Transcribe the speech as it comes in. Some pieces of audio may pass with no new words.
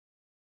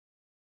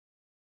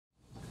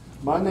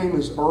My name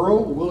is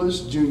Earl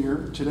Willis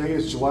Jr. Today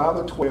is July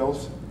the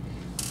 12th,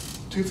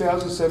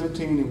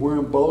 2017, and we're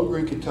in Bowling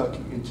Green,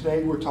 Kentucky. And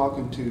today we're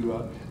talking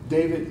to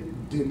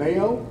David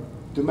Dimeo.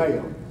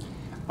 Mr.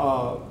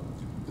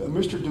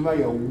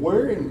 Dimeo,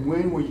 where and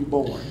when were you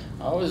born?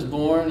 I was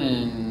born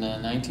in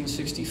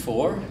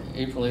 1964,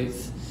 April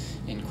 8th,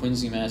 in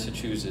Quincy,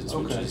 Massachusetts,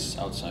 which is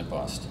outside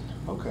Boston.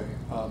 Okay.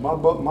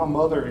 My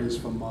mother is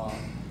from,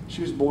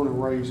 she was born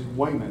and raised in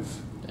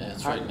Weymouth. Yeah,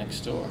 that's right next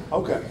door.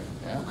 Okay.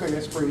 Yeah. Okay,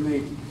 that's pretty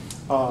neat.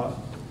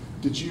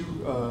 Did you,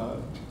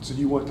 so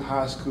you went to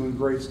high school and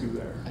grade school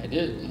there? I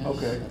did, yes.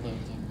 Okay. I lived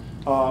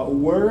there.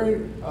 Where,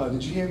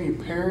 did you have any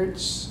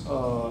parents,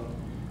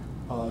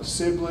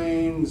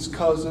 siblings,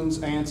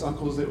 cousins, aunts,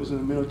 uncles that was in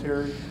the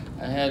military?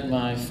 I had,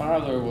 my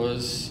father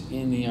was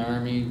in the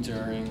Army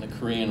during the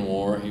Korean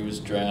War. He was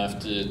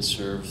drafted,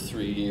 served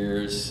 3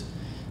 years,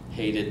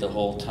 hated the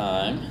whole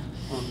time.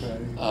 Okay.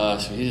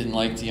 So he didn't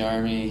like the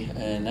Army,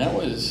 and that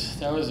was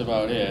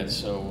about it.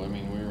 So, I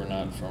mean, we were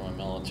not from a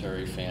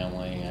military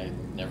family.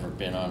 I'd never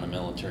been on a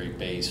military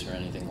base or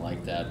anything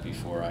like that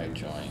before I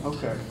joined.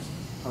 Okay.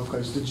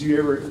 Okay, so did you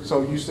ever,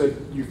 so you said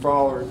your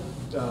father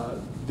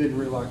didn't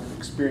really like the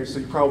experience, so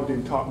you probably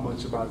didn't talk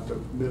much about the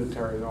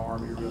military, the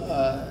Army, really?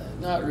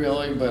 Not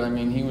really, but I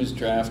mean, he was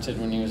drafted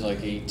when he was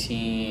like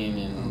 18,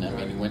 and I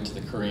mean, he went to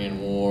the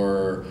Korean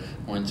War,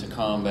 went to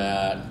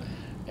combat,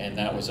 and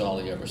that was all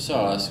he ever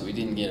saw, so we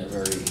didn't get a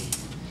very,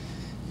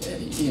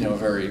 a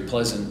very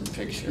pleasant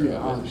picture Yeah,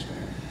 of I it.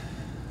 understand.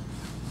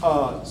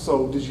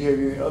 So did you have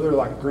any other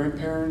like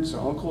grandparents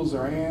or uncles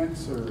or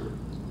aunts or?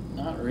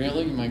 Not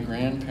really. My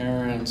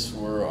grandparents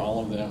all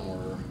of them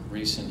were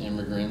recent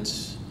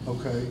immigrants.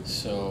 Okay.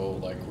 So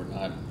like we're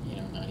not,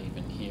 not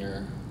even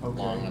here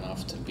long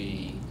enough to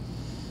be,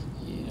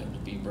 to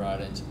be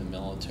brought into the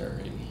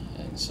military.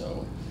 And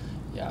so,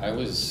 yeah, I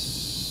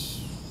was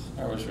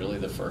really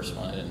the first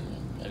one.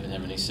 I didn't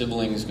have any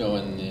siblings go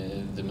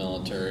in the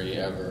military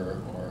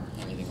ever or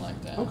anything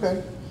like that.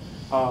 Okay.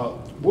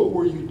 What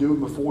were you doing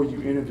before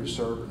you entered the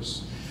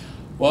service?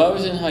 Well, I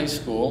was in high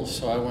school,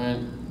 so I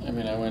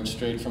went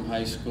straight from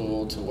high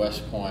school to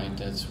West Point.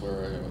 That's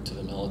where I went to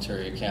the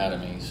military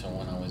academy. So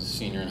when I was a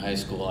senior in high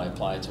school, I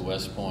applied to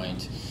West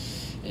Point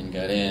and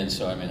got in.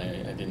 So I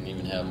didn't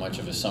even have much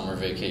of a summer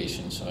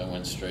vacation. So I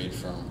went straight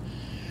from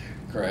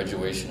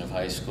graduation of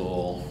high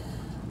school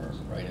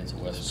right into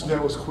West Point. So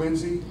that was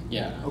Quincy?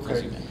 Yeah.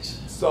 Okay. Quincy, Mass.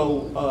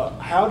 So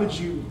how did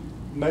you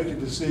make a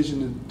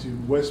decision to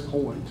West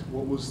Point?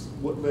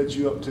 What led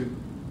you up to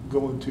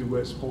going to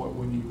West Point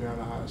when you got out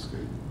of high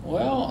school?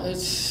 Well, I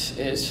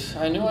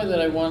knew that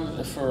I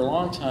wanted, for a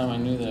long time, I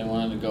knew that I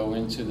wanted to go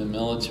into the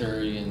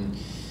military in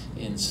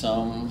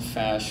some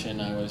fashion.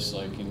 I was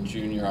like in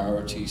junior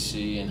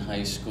ROTC in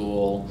high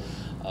school,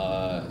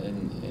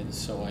 and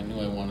so I knew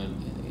I wanted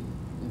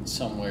in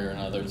some way or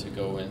another to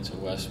go into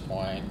West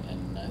Point,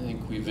 and I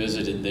think we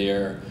visited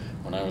there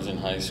when I was in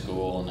high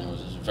school, and I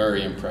was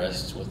very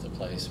impressed with the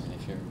place. I mean,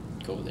 if you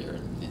go there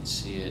and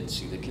see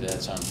the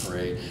cadets on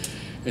parade,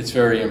 it's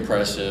very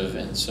impressive.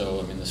 And so,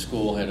 I mean, the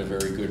school had a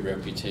very good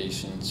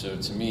reputation. So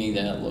to me,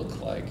 that looked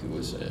like it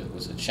was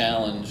a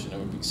challenge, and it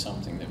would be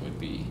something that would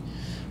be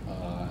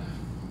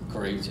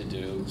great to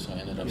do. So I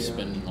ended up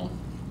spending a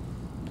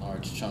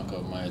large chunk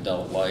of my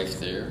adult life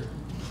there.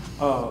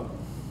 So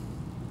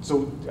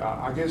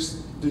I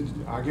guess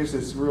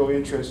it's real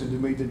interesting to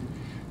me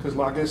because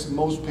I guess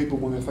most people,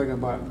 when they're thinking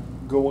about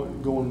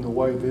going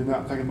away, they're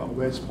not thinking about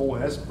West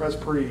Point. That's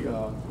pretty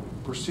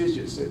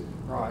prestigious,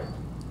 right?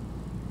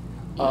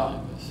 Yeah,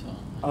 I guess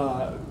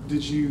so.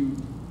 Did you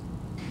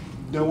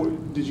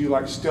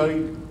like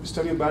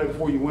study about it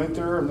before you went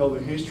there, or know the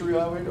history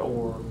of it,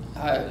 or?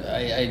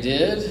 I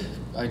did.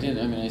 I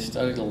mean, I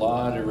studied a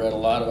lot. I read a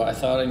lot about. I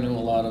thought I knew a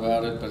lot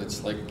about it, but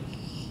it's like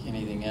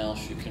anything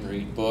else. You can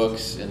read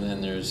books, and then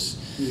there's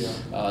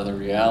the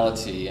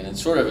reality, and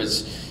it's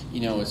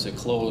it's a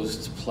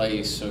closed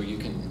place, so you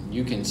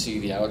can see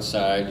the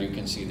outside. You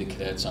can see the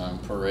cadets on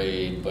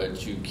parade,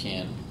 but you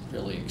can't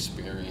really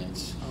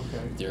experience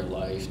their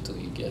life till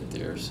you get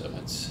there. So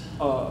it's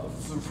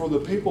for the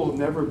people who've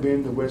never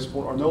been to West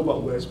Point or know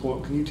about West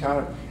Point, can you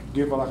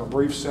give like a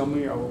brief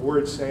summary of where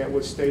it's at,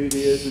 what state it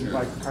is, and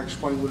like kind of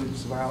explain what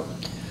it's about?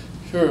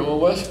 Sure. Well,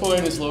 West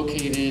Point is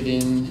located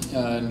in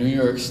New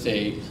York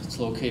State. It's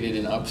located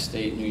in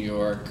upstate New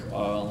York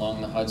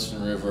along the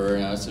Hudson River.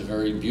 It's a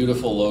very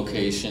beautiful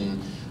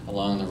location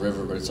along the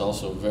river, but it's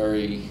also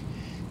very,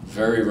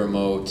 very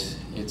remote.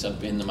 It's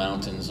up in the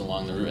mountains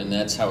along the river, and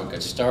that's how it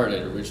got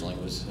started. Originally,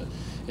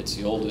 it's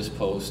the oldest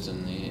post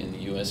in the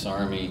U.S.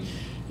 Army,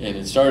 and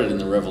it started in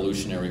the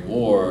Revolutionary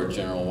War.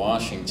 General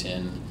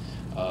Washington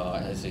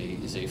as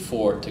a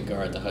fort to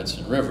guard the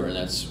Hudson River, and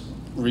that's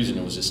the reason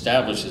it was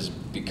established is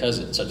because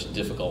it's such a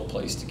difficult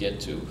place to get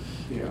to,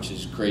 which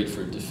is great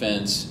for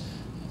defense.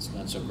 It's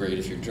not so great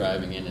if you're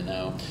driving in and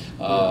out.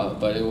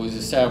 But it was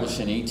established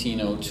in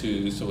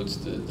 1802, so it's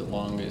the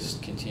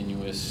longest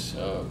continuous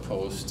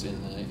post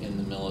in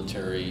the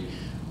military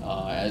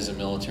as a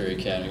military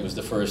academy. It was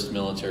the first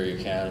military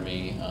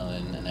academy,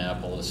 and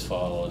Annapolis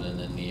followed, and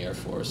then the Air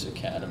Force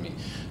Academy.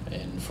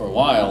 And for a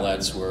while,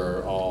 that's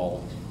where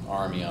all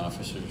Army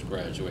officers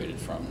graduated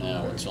from.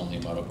 Now it's only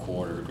about a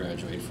quarter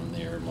graduate from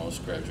there.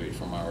 Most graduate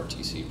from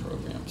ROTC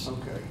programs.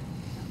 Okay.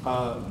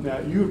 Now,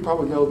 you would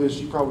probably know this.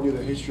 You probably knew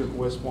the history of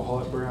West Point,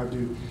 Hall Better I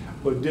do.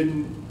 But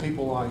didn't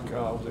people like,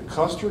 was it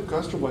Custer?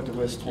 Custer went to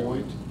West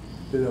Point.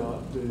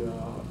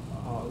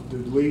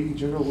 Did Lee,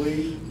 General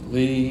Lee?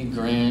 Lee,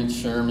 Grant,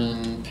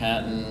 Sherman,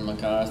 Patton,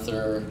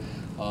 MacArthur,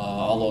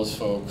 all those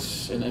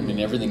folks. And I mean,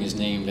 everything is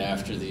named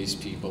after these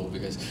people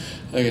because,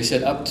 like I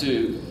said, up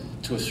to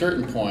a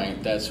certain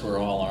point, that's where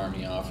all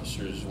Army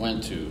officers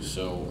went to.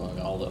 So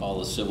all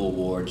the Civil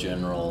War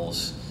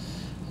generals,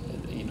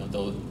 you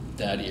know,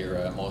 that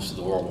era, most of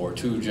the World War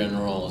II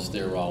generals,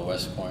 they were all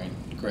West Point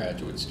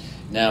graduates.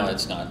 Now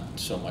it's not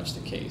so much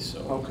the case. So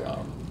okay.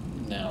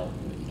 Now,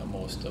 you know,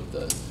 most of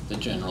the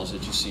generals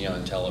that you see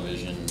on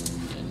television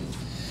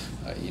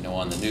and you know,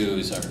 on the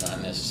news are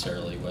not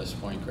necessarily West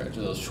Point graduates.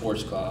 Those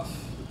Schwarzkopf,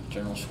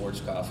 General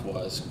Schwarzkopf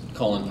was.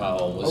 Colin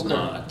Powell was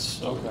not.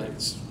 So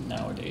it's,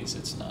 nowadays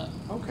it's not.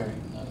 Okay.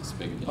 Not as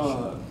big an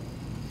issue.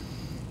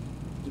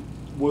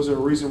 Was there a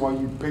reason why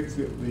you picked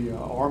the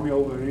Army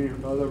over any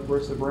other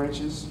rest of the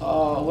branches?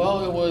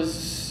 Well, it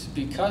was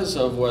because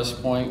of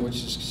West Point, which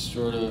is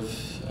sort of,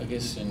 I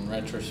guess in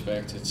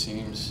retrospect, it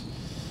seems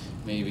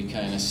maybe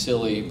kind of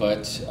silly,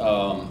 but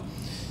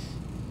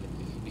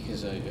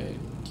because I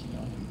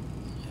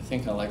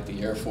think I like the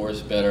Air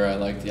Force better. I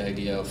like the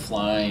idea of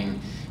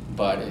flying,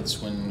 but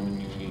it's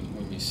when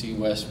you see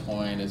West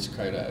Point, it's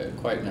quite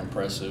an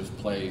impressive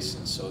place,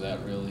 and so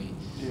that really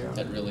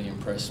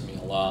impressed me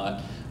a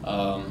lot.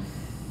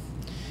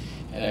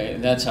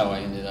 And that's how I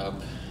ended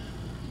up,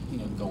 you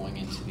know, going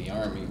into the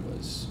Army,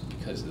 was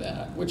because of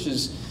that, which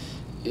is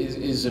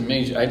a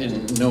major. I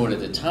didn't know it at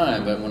the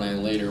time, but when I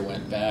later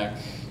went back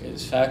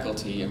as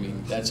faculty, I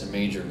mean, that's a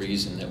major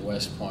reason that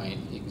West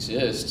Point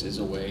exists, is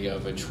a way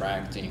of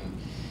attracting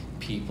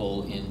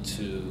people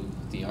into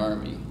the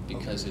Army,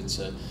 because it's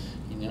a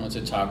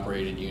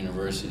top-rated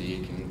university.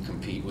 It can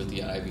compete with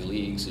the Ivy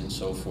Leagues and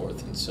so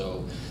forth, and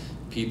so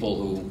people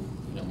who,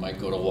 you know, might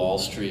go to Wall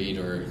Street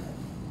or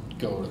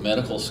go to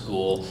medical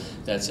school,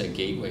 that's a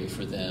gateway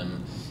for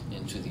them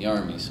into the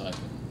Army. So I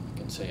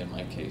can say in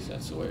my case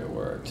that's the way it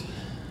worked.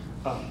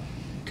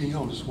 Can you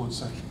hold just 1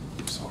 second?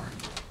 I'm sorry.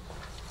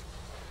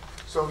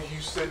 So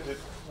you said that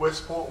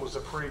West Point was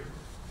a pretty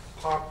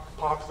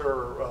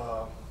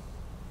popular,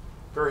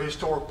 very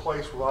historic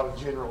place where a lot of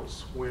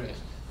generals went.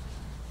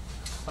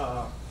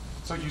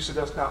 So you said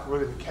that's not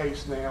really the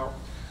case now?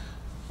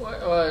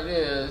 Well, it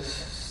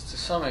is to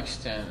some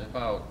extent.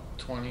 About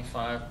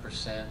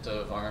 25%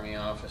 of Army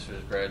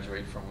officers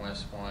graduate from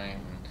West Point,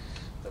 and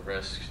the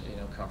rest, you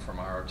know, come from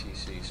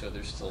ROTC. So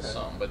there's still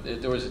some, but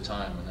there was a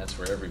time when that's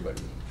where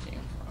everybody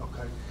came from.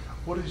 Okay.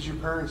 What did your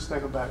parents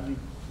think about you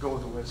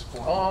going to West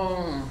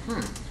Point?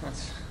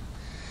 That's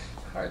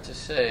hard to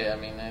say. I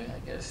mean, I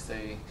guess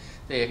they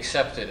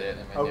accepted it.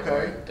 I mean,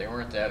 they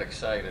weren't that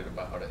excited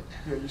about it.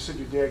 Yeah, you said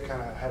your dad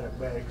kind of had a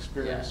bad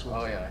experience with it.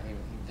 Oh yeah, he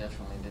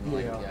definitely didn't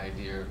like the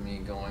idea of me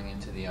going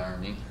into the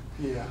Army.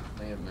 Yeah.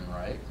 May have been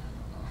right.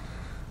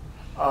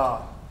 I don't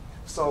know.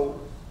 So,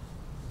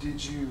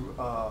 did you?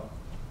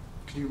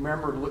 Do you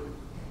remember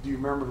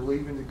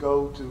leaving to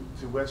go to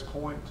West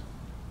Point?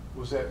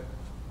 Was that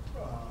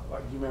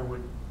like you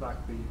remember like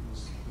the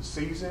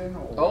season?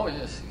 Or? Oh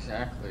yes,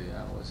 exactly.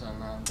 That was on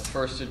the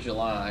 1st of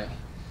July.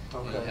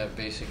 Okay. You have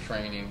basic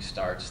training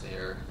starts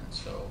there, and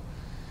so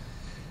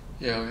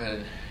yeah, we had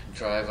to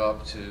drive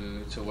up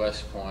to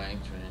West Point.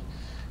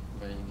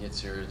 Everybody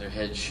gets their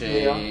head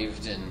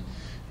shaved, and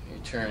you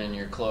turn in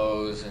your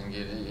clothes and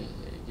get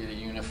a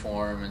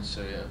uniform, and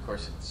so of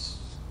course it's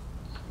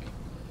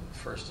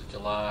 1st of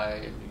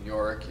July in New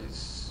York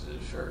is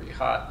very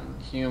hot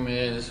and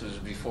humid. This was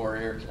before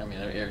there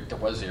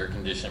was air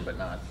conditioning, but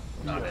not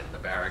in the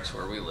barracks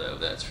where we live,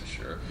 that's for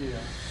sure. Yeah.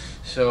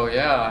 So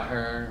yeah, I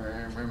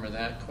remember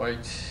that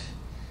quite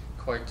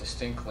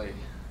distinctly.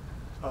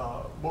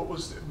 What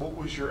was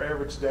your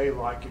average day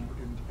like in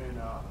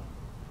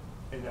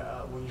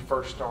when you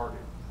first started?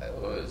 It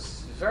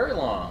was very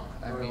long.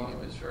 It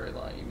was very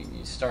long. I mean,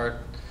 you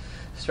start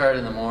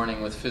in the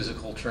morning with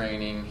physical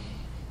training,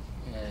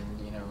 and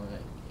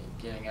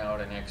getting out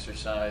and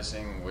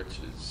exercising, which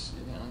is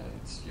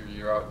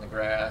you're out in the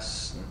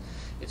grass and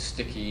it's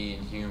sticky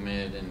and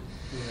humid, and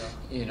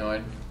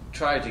I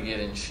tried to get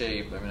in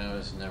shape. I mean, I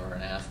was never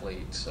an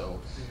athlete,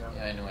 so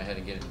I knew I had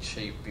to get in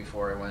shape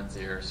before I went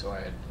there. So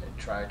I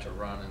tried to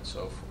run and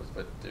so forth.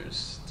 But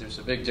there's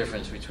a big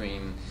difference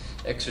between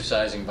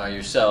exercising by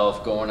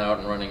yourself, going out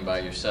and running by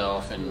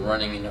yourself, and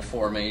running in a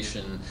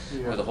formation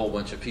with a whole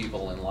bunch of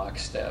people in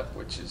lockstep,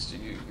 which is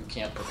you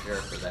can't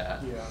prepare for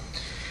that. Yeah.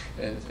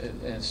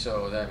 And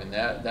so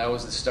that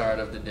was the start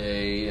of the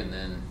day, and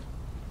then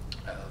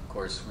of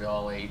course we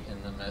all ate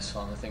in the mess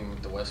hall. And the thing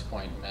with the West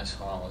Point mess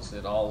hall is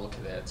that all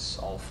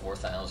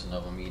 4,000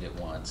 of them eat at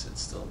once.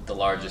 It's the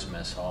largest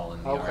mess hall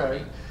in the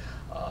Army.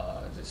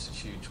 Just a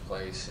huge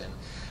place, and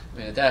I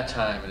mean, at that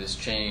time it has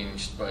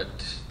changed, but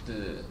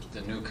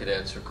the new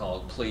cadets are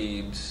called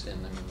plebes,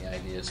 and I mean the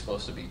idea is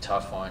supposed to be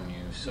tough on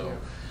you. So,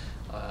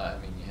 I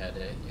mean, you had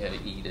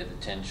to eat at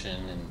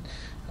attention,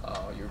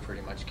 and you were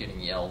pretty much getting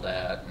yelled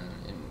at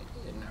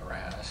and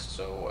harassed.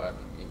 So I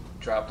mean, you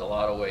dropped a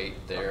lot of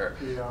weight there.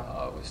 It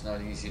was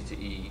not easy to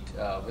eat,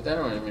 but then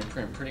I mean,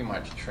 pretty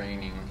much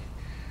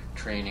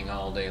training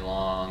all day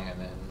long, and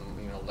then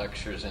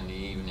lectures in the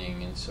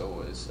evening, and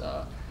so it was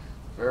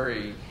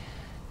very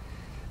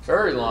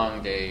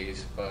long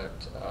days,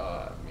 but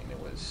I mean it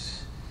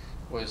was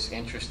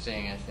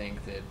interesting. I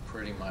think that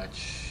pretty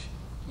much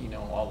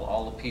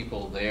all the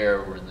people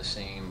there were in the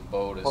same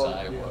boat as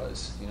I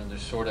was.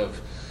 There's sort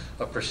of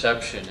a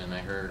perception, and I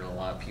heard a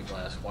lot of people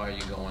ask, why are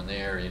you going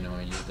there? Are you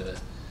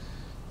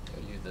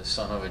the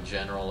son of a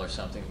general or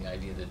something? The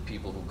idea that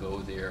people who go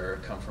there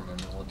come from a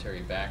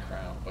military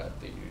background, but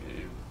they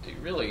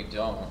really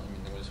don't. I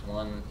mean, there was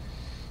one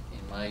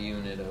in my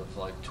unit of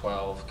like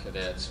 12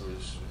 cadets. There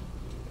was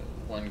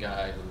one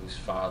guy whose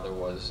father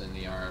was in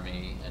the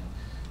Army, and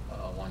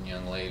one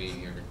young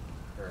lady,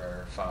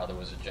 her father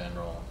was a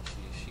general.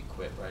 She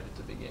quit right at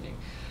the beginning.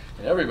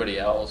 And everybody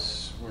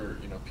else were,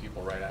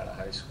 people right out of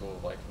high school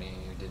like me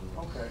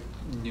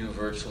who knew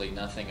virtually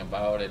nothing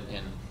about it.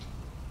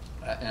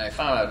 And I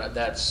found out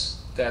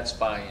that's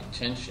by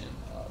intention,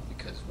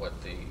 because what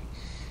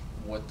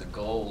the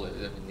goal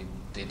is. I mean,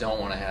 they don't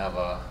want to have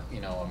a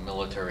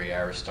military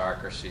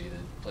aristocracy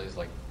that plays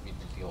like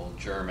the old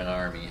German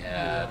army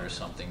had or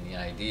something. The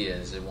idea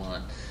is they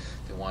want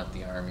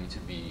the army to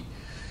be,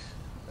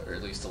 or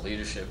at least the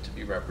leadership to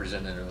be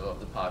representative of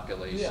the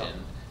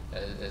population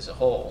as a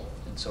whole.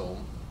 And so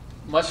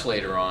much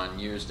later on,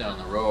 years down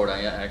the road,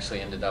 I actually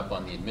ended up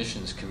on the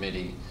admissions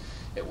committee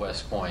at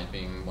West Point,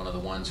 being one of the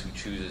ones who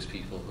chooses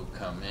people who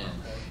come in.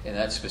 And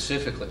that's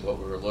specifically what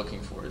we were looking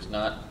for, is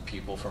not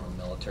people from a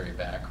military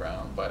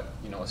background, but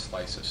a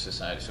slice of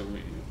society. So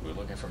we were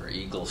looking for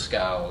Eagle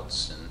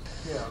Scouts and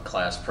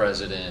class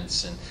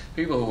presidents and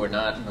people who were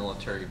not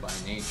military by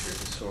nature,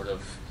 to sort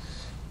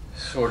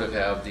of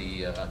have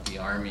the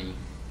Army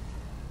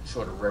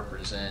sort of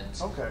represent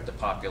the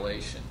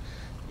population.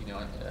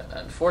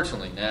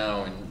 Unfortunately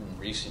now in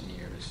recent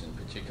years, and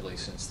particularly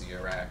since the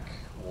Iraq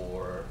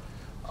War,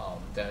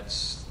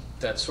 that's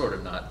sort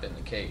of not been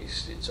the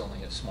case. It's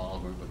only a small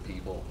group of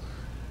people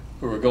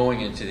who are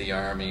going into the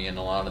Army, and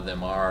a lot of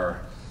them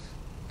are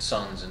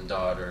sons and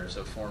daughters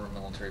of former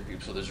military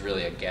people. So there's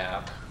really a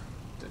gap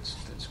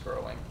that's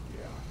growing.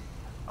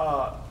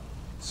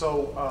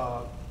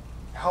 So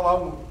how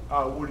long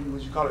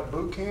would you call it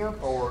boot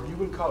camp, or you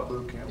wouldn't call it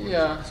boot camp?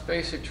 It's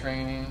basic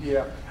training.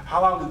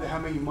 How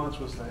many months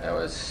was that? That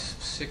was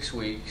 6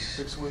 weeks.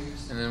 6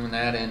 weeks. And then when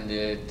that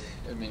ended,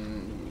 I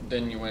mean,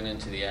 then you went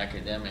into the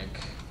academic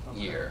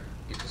year,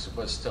 because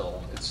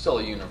it's still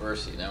a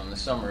university. Now in the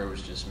summer it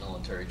was just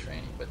military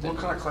training. But then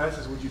what kind of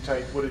classes would you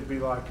take? Would it be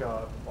like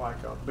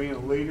being a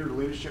leader,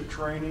 leadership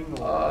training?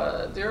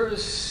 Or?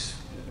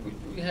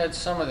 We had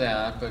some of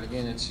that, but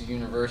again, it's a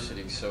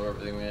university, so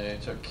everything I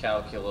took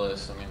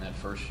calculus. I mean, that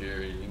first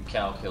year,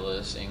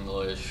 calculus,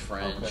 English,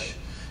 French,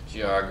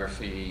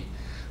 geography.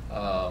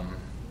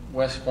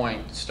 West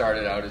Point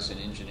started out as an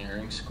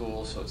engineering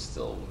school, so it's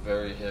still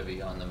very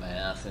heavy on the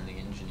math and the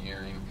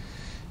engineering.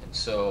 And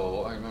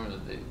so I remember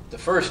the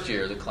first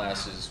year, the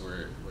classes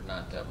were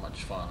not that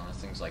much fun.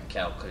 Things like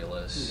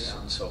calculus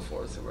and so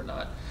forth that were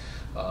not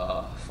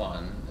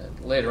fun.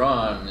 And later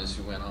on, as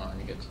you went on,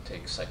 you get to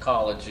take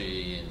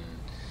psychology and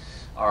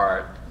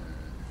art,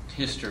 and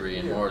history,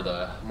 and more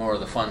of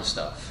the fun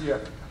stuff.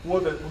 Were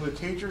the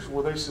teachers,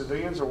 were they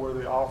civilians or were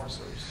they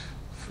officers?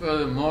 For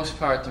the most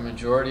part, the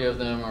majority of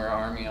them are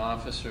Army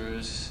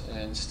officers,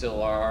 and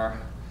still are,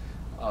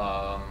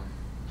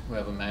 who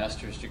have a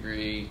master's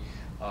degree.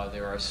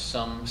 There are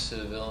some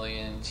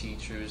civilian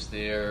teachers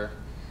there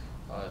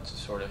to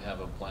sort of have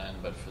a blend,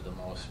 but for the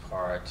most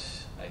part,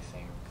 I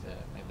think that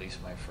at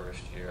least my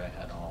first year I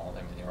had all,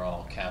 I mean, they were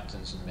all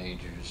captains and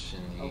majors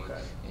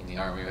in the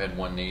Army. We had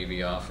one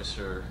Navy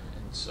officer,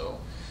 and so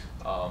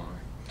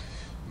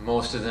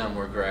most of them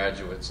were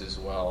graduates as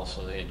well,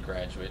 so they had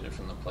graduated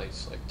from the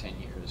place like 10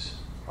 years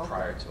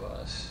prior to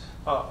us.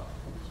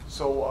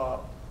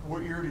 So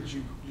what year did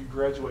you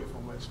graduate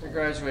from West Point? I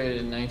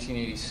graduated in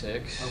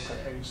 1986.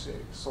 Okay, 86.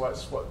 So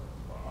that's what,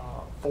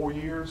 4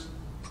 years?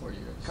 4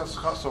 years.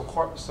 So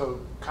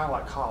kind of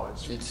like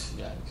college.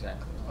 Exactly.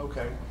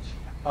 Okay.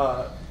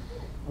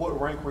 What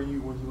rank were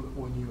you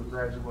when you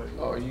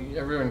graduated?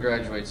 Everyone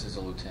graduates as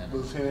a lieutenant.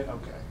 Lieutenant,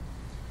 okay.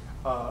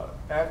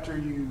 After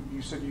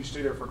you said you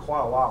stayed there for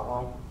quite a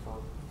while,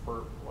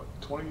 for what,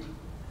 20,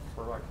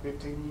 for like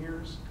 15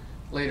 years?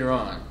 Later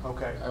on.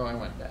 Okay. I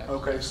went back.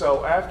 Okay,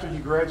 so after you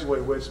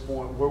graduated West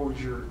Point, where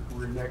was your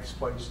next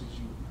place?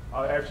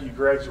 After you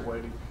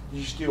graduated,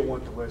 you still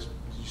went to West?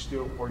 You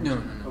still?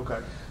 No.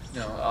 Okay.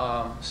 No.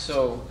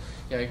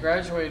 I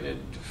graduated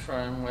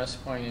from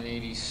West Point in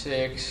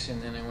 '86,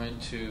 and then I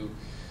went to.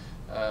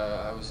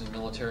 I was in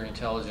military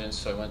intelligence,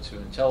 so I went to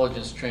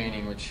intelligence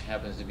training, which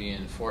happens to be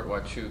in Fort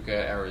Huachuca,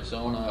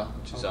 Arizona,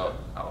 which is out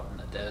in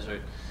the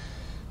desert.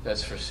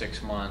 That's for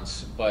 6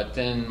 months. But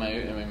then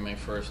my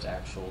first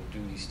actual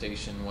duty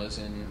station was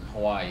in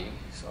Hawaii.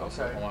 So I was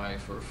in Hawaii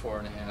for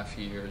 4.5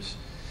 years.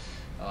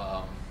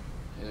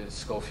 At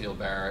Schofield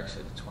Barracks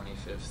at the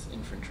 25th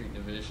Infantry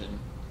Division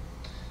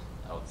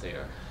out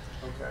there.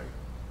 Okay.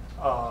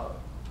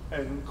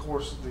 And of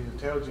course, the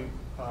intelligence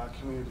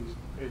community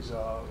is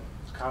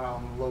kind of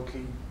on the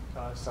low-key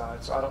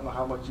side, so I don't know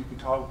how much you can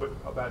talk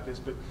about this,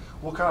 but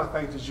what kind of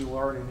things did you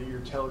learn in your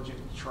intelligence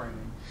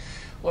training?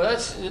 Well, I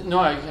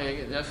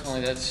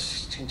definitely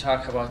can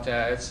talk about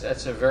that.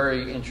 That's a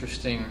very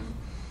interesting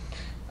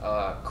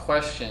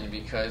question,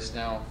 because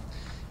now,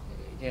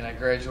 again, I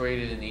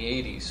graduated in the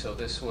 80s, so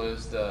this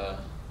was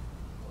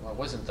it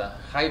wasn't the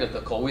height of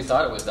the Cold. We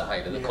thought it was the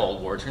height of the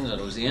Cold War. It turns out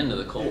it was the end of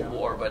the Cold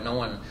War, but no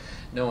one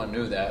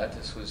knew that.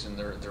 This was in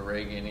the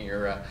Reagan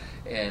era,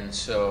 and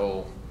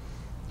so,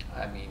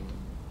 I mean,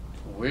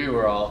 we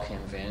were all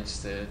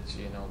convinced that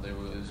there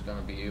was going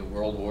to be a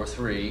World War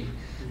III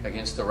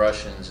against the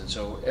Russians, and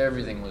so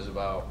everything was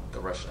about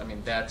the Russians. I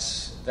mean,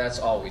 that's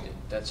all we did.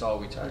 That's all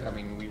we talked. I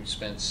mean, we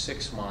spent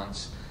 6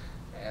 months,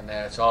 and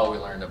that's all we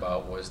learned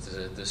about was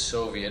the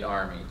Soviet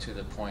army, to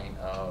the point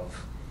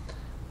of,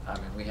 I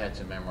mean, we had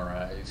to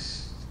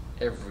memorize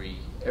every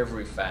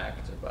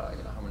fact about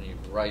how many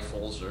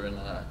rifles are in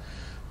a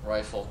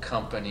rifle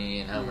company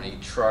and how many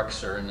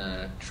trucks are in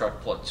a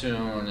truck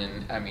platoon,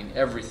 and I mean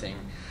everything.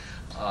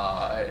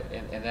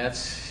 And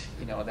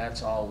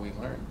that's all we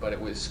learned. But it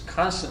was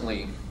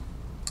constantly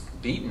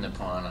beaten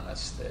upon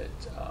us that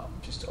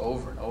just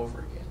over and over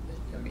again.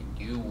 That, I mean,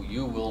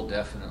 you will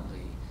definitely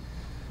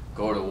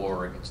go to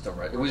war against the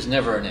Russians. It was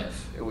never an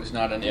if. It was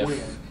not an if.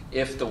 When.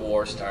 If the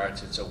war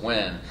starts, it's a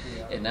when.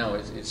 Yeah. And now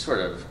it's sort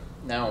of,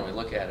 now when we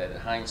look at it in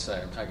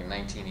hindsight, I'm talking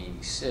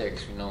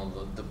 1986,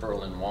 the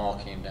Berlin Wall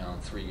came down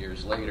 3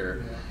 years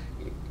later.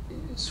 Yeah.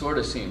 It sort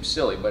of seems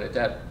silly, but at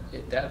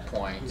that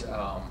point,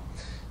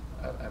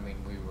 I mean,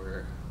 we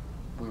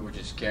were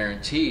just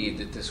guaranteed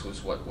that this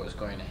was what was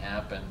going to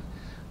happen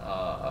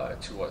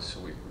to us.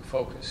 So we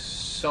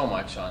focused so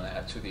much on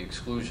that, to the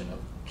exclusion of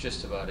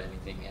just about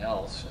anything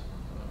else.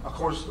 Of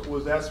course,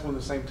 that's when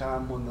the same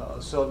time when the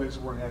Soviets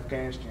were in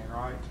Afghanistan,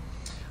 right?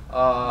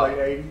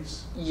 Late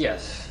 80s?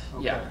 Yes.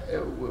 Okay. Yeah.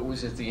 It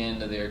was at the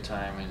end of their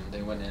time, and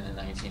they went in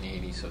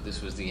 1980, so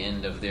this was the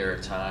end of their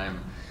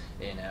time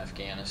in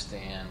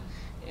Afghanistan.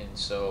 And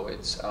so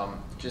it's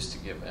just to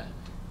give an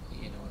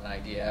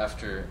idea,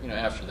 after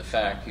the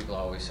fact, people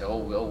always say, oh,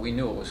 well, we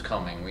knew it was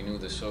coming. We knew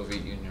the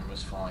Soviet Union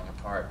was falling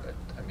apart. But,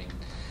 I mean,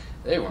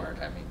 they weren't.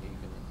 I mean,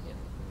 even in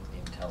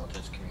the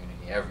intelligence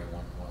community,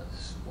 everyone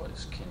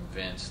was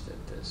convinced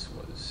that this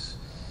was,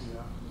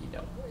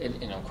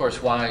 and of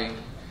course, why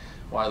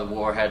the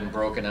war hadn't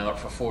broken out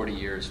for 40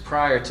 years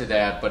prior to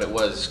that, but it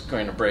was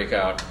going to break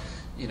out,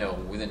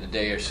 within a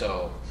day or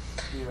so.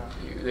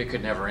 Yeah. They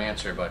could never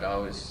answer, but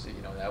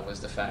that was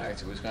the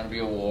fact. It was going to be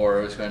a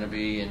war. It was going to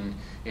be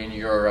in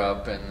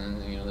Europe,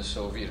 and the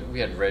Soviet. We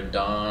had Red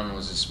Dawn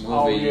was this movie.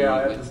 Oh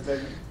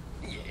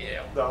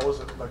yeah, that was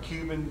the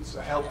Cubans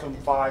helped them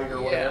fight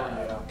or whatever.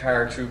 Yeah.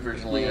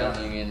 Paratroopers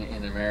landing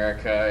in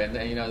America, and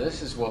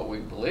this is what we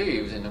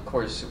believed. And of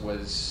course, it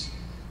was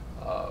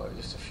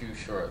just a few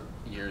short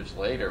years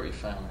later we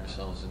found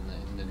ourselves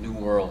in the New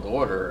World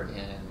Order,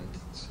 and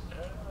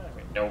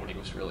nobody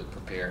was really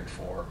prepared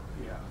for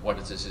what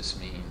does this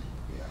mean.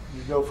 Yeah.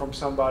 You go from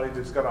somebody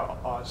that's got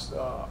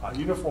a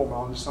uniform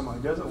on to somebody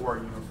who doesn't wear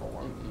a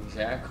uniform.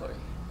 Exactly.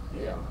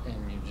 Yeah.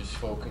 And you just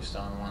focused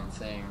on one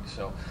thing.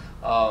 So.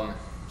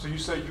 So you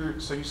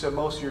said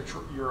most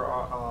of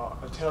your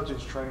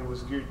intelligence training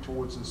was geared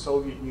towards the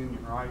Soviet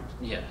Union, right?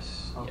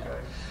 Yes. Okay.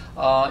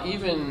 Yeah.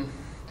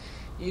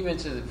 Even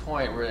to the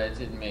point where that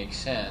didn't make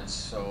sense.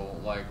 So,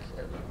 like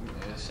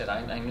I said,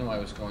 I knew I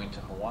was going to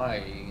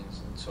Hawaii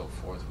and so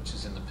forth, which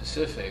is in the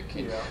Pacific.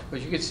 But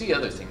you could see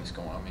other things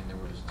going on. I mean, there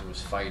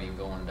was fighting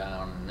going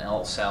down in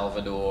El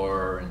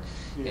Salvador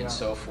and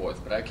so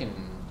forth. But I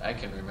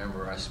can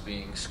remember us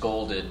being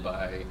scolded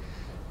by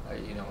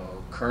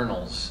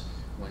colonels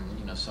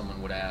when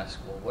someone would ask,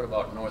 well, what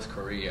about North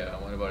Korea?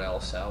 What about El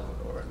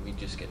Salvador? And we'd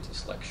just get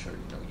this lecture.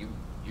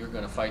 You're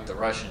going to fight the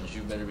Russians.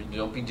 You better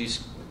don't be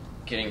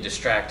getting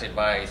distracted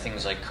by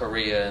things like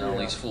Korea and all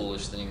these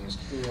foolish things.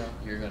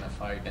 You're going to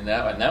fight, and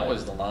that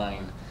was the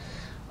line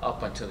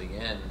up until the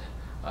end.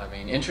 I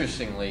mean,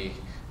 interestingly,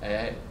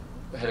 I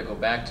had to go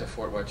back to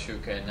Fort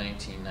Huachuca in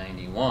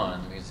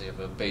 1991 because they have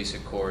a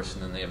basic course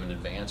and then they have an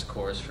advanced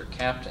course for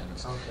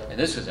captains. Okay. And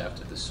this was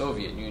after the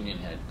Soviet Union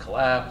had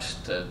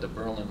collapsed, the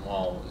Berlin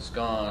Wall was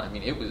gone. I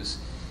mean, it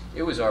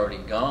was already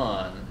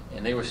gone,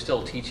 and they were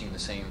still teaching the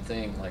same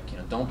thing. Like,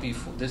 don't be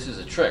this is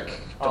a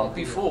trick. Don't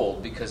be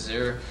fooled, because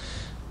they're,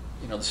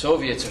 the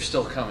Soviets are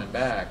still coming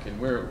back, and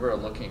we're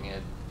looking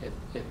at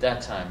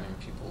that time, and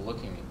people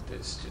looking at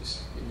this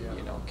just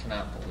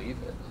cannot believe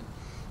it.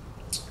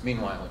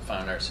 Meanwhile, we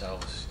found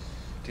ourselves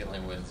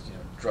dealing with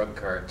drug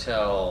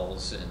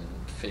cartels and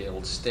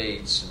failed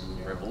states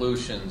and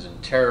revolutions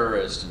and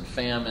terrorists and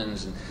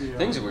famines and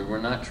things that we were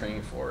not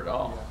trained for at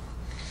all.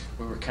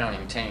 We were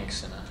counting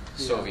tanks in a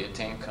Soviet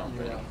tank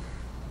company.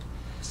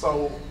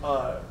 So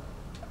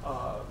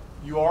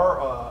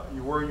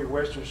you're wearing your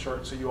Western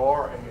shirt, so you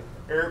are an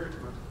Arabic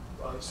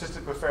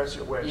assistant professor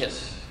at Western.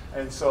 Yes.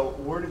 And so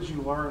where did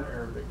you learn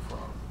Arabic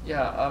from?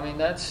 Yeah, I mean,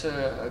 that's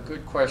a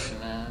good question.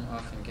 I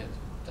often get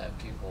that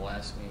people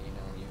ask me,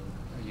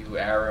 are you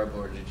Arab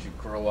or did you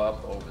grow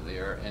up over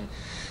there? And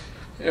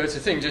it's a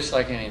thing just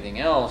like anything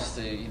else.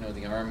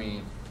 The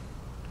Army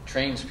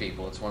trains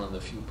people. It's one of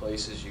the few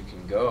places you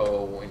can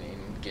go and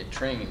get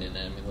trained. And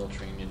I mean, they'll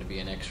train you to be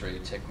an X-ray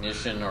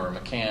technician or a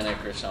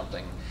mechanic or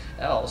something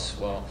else.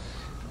 Well,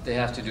 they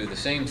have to do the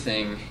same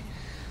thing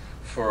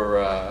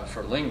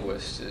for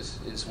linguists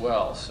as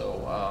well.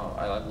 So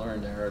I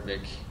learned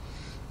Arabic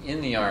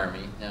in the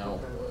Army. Now,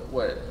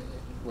 what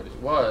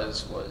it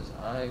was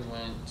I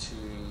went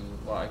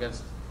to, I got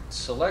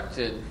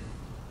selected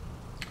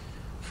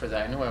for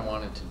that. I knew I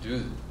wanted to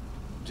do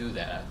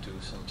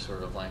some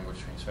sort of language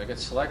training. So I got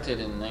selected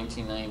in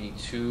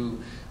 1992,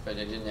 but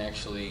I didn't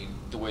actually,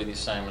 the way the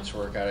assignments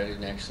work out, I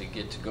didn't actually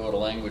get to go to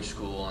language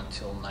school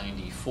until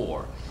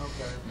 94.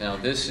 Okay. Now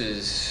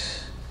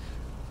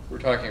we're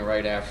talking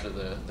right after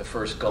the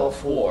first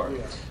Gulf War,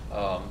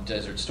 yeah.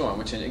 Desert Storm,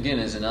 which again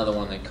is another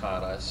one that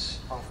caught us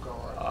Off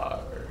guard.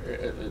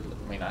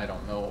 I mean, I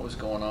don't know what was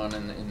going on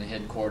in the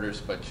headquarters,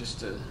 but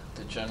just the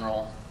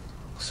general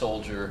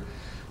soldier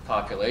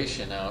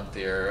population out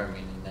there. I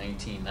mean, in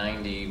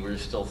 1990, we're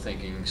still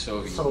thinking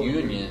Soviet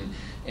Union,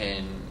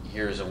 and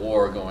here's a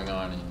war going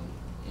on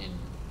in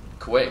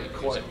Kuwait.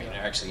 Because, I mean,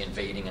 they're actually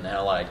invading an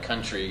allied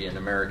country, and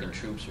American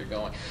troops are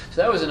going.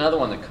 So that was another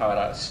one that caught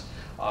us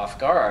off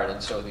guard,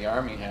 and so the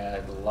Army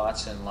had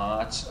lots and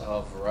lots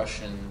of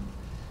Russian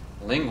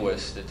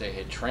linguists that they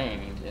had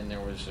trained, and there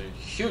was a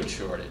huge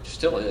shortage,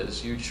 still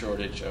is, huge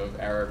shortage of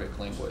Arabic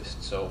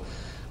linguists. So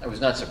I was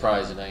not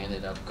surprised that I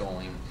ended up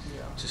going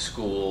to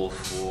school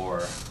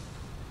for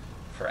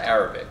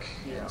Arabic,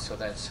 and so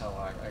that's how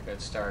I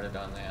got started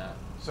on that.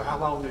 So how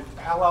long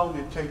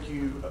did it take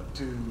you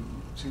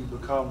to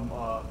become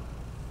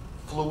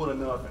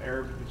fluent enough in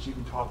Arabic that you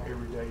can talk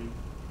every day?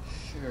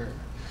 Sure.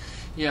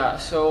 Yeah,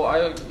 so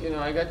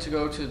I got to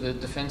go to the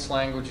Defense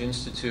Language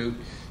Institute,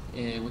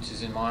 which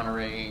is in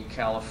Monterey,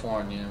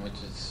 California,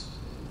 which is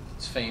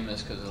it's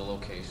famous because of the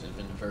location. It's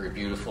been a very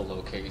beautiful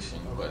location,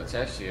 but it's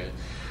actually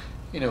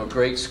a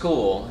great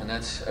school, and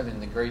that's, I mean,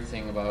 the great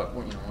thing about,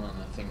 one of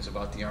the things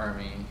about the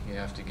Army you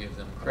have to give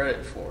them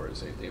credit for is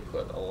they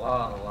put a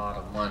lot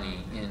of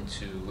money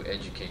into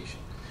education.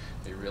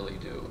 They really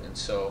do. And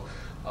so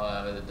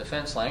the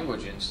Defense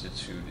Language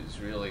Institute is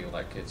really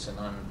like, it's an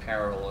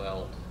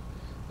unparalleled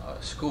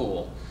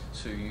school.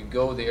 So you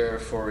go there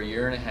for a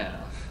year and a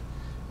half,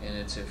 and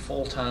it's a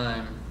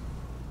full-time,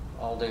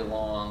 all day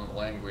long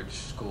language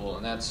school,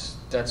 and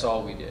that's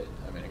all we did.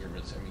 I mean,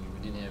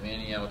 we didn't have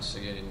any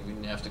outside, and we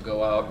didn't have to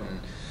go out and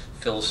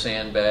fill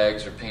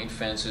sandbags or paint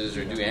fences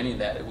or do any of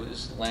that. It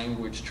was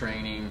language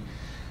training,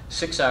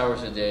 6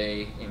 hours a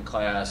day in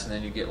class, and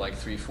then you get like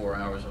 3-4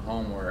 hours of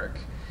homework.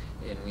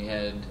 And we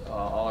had,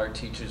 all our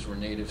teachers were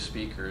native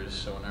speakers,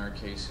 so in our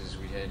cases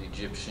we had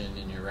Egyptian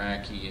and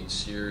Iraqi and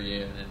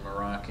Syrian and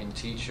Moroccan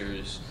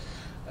teachers,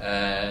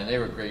 and they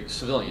were great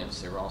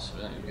civilians. They were all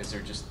civilians because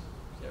they're just,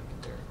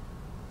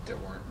 there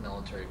weren't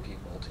military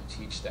people to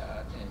teach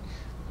that. And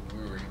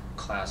we were in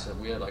class,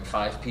 we had like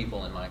 5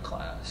 people in my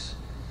class,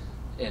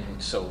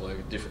 and so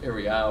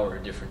every hour a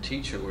different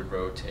teacher would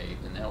rotate,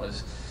 and that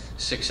was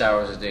 6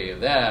 hours a day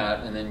of that,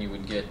 and then you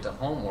would get the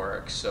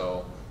homework.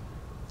 So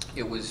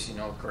it was,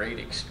 a great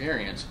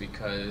experience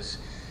because,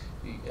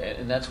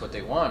 and that's what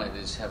they wanted,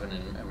 is have an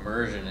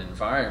immersion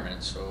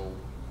environment. So,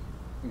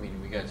 I mean,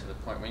 we got to the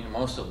point,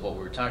 most of what we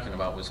were talking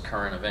about was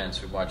current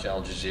events. We'd watch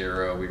Al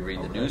Jazeera, we'd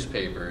read the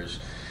newspapers,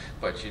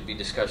 but you'd be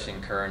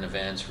discussing current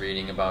events,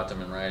 reading about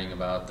them and writing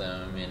about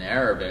them in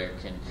Arabic,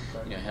 and,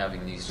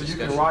 having these discussions.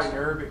 So you can write in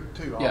Arabic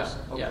too, also?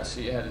 Yeah, so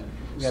you had to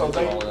do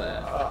all of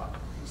that.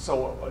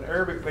 So in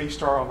Arabic, they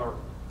start on the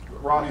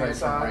right-hand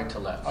side? From right to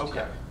left. Okay.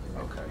 Yeah.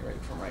 Okay, right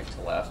from right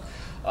to left,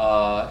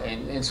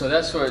 and so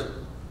that's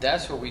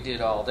what we did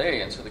all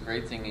day. And so the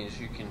great thing is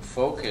you can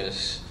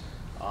focus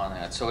on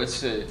that. So it's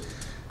the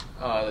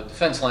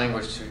Defense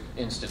Language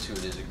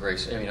Institute is a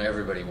great.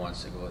 Everybody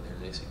wants to go there.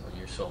 They say, "Well,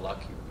 you're so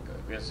lucky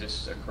because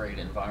this is a great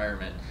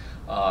environment,"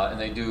 and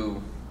they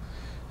do.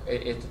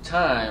 At the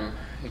time,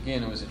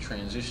 again, it was a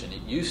transition.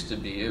 It used to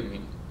be.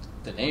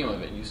 The name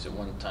of it used to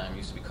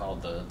be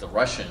called the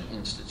Russian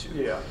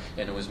Institute,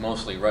 and it was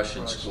mostly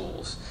Russian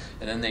schools.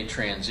 And then they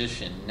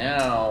transitioned.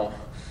 Now,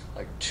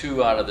 like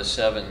 2 out of the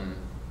 7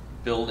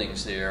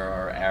 buildings there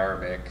are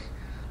Arabic,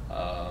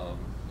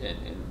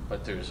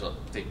 but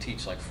they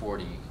teach like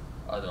 40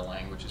 other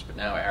languages. But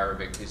now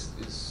Arabic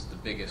is the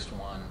biggest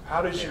one.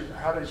 How does your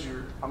if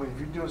you're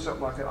doing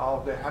something like that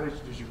all day, how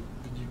does your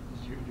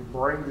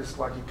brain just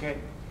like you can't?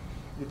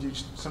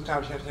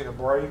 Sometimes you have to take a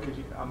break.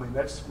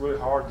 That's really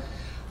hard.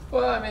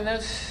 Well,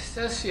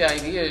 that's the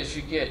idea, is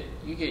you get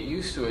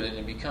used to it and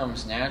it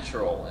becomes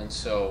natural, and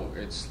so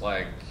it's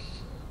like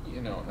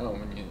you don't know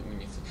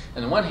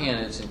on the one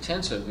hand it's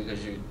intensive because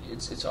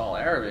it's all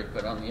Arabic,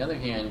 but on the other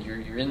hand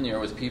you're in there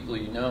with people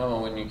you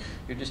know, and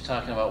you're just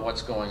talking about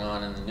what's going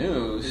on in the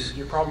news.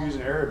 You're probably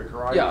using Arabic,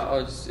 right? Yeah,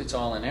 it's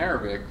all in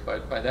Arabic,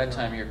 but by that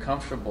time you're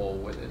comfortable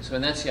with it. So,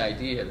 and that's the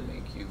idea, to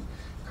make you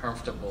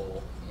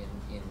comfortable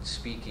in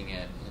speaking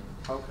it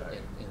and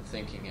in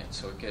thinking it.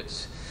 So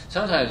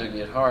sometimes it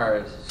gets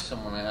hard.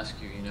 Someone asks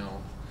you,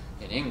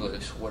 in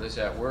English, what does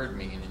that word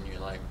mean? And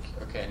you're like,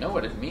 okay, I know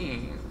what it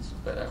means,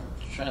 but I'm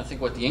trying to think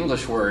what the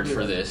English word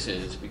for this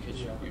is, because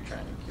you're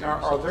trying to.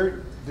 Are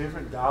there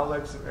different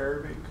dialects of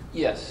Arabic?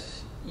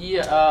 Yes.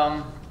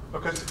 Yeah.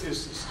 Because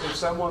if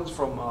someone's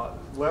from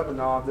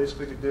Lebanon, they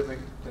speak it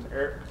different than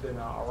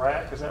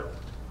Iraq. Is that?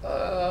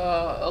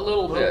 A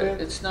little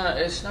bit. It's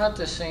not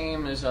the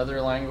same as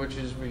other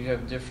languages where you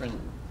have different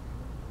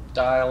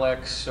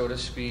dialects, so to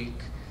speak.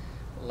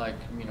 Like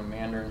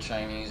Mandarin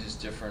Chinese is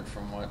different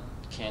from what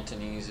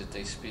Cantonese that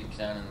they speak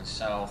down in the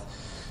south.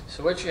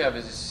 So what you have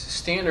is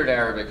standard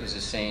Arabic is the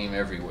same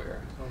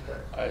everywhere.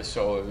 Okay.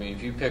 So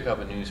if you pick up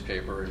a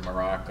newspaper in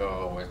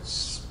Morocco,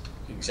 it's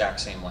the exact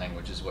same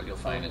language as what you'll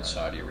find in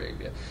Saudi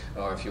Arabia.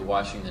 Or if you're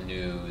watching the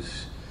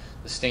news,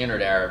 the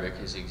standard Arabic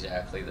is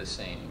exactly the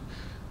same.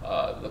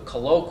 The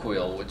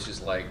colloquial, which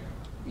is like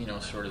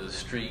sort of the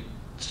street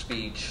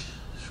speech,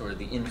 sort of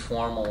the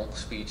informal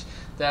speech,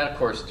 that of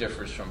course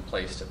differs from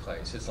place to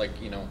place. It's like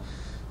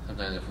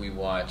sometimes if we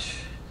watch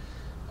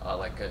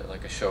like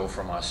a show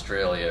from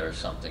Australia or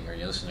something, or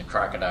you listen to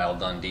Crocodile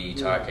Dundee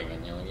talking,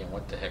 and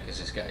what the heck is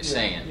this guy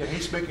saying? Yeah,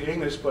 he's speaking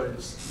English, but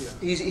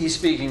he's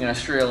speaking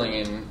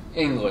Australian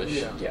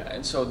English. Yeah.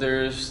 And so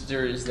there is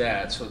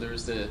that. So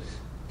there's the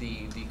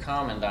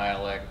common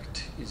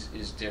dialect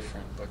is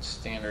different, but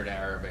standard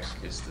Arabic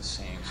is the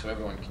same, so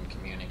everyone can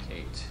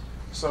communicate.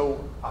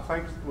 So I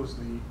think it was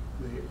the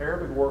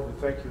Arabic word for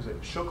thank you, was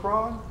it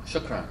shukran?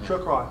 Shukran. Yeah.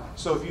 Shukran.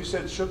 So if you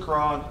said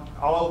shukran,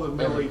 all over the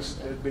Middle East,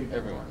 it'd be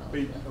everyone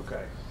knows.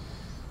 Okay.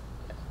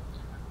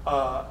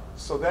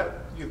 So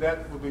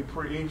that would be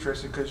pretty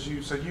interesting, because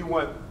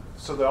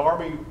the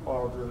army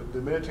or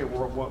the military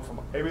world went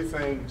from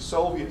everything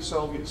Soviet.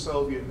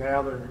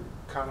 Now they're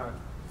kind of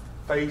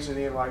phasing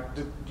in. Like,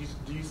 do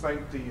you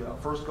think the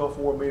first Gulf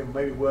War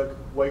maybe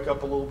wake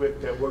up a little bit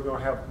that we're going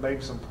to have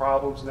maybe some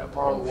problems in that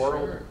part of the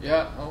world? Sure.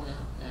 Yeah. Oh,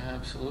 yeah,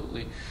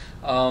 absolutely.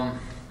 And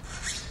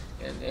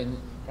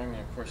I mean,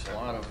 of course, a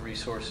lot of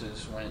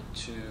resources went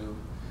to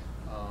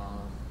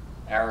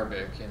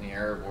Arabic in the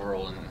Arab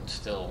world, and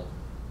still,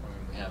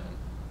 we haven't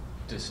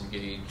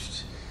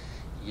disengaged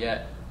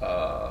yet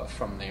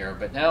from there.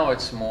 But now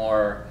it's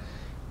more,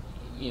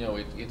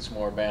 it's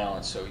more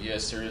balanced. So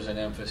yes, there is an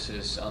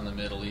emphasis on the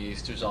Middle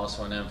East. There's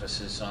also an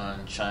emphasis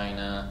on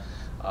China.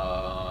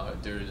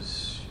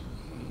 There's,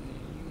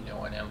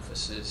 an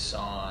emphasis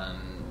on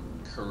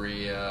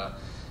Korea.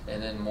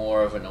 And then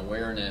more of an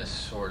awareness,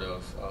 sort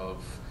of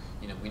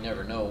we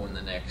never know when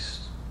the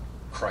next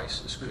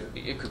crisis could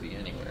be. It could be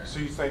anywhere. So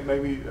you think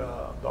maybe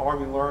the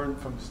Army learned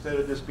from, instead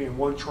of just being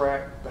one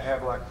track, to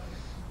have like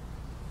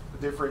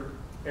different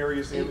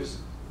areas?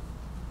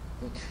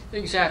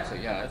 Exactly,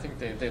 yeah. I think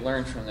they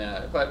learned from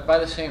that. But by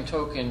the same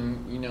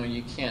token,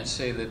 you can't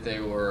say that they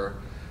were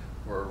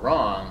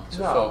wrong to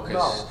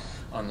focus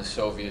on the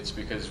Soviets,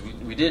 because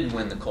we did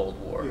win the Cold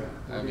War.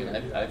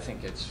 Yeah, I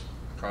think it's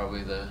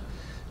probably the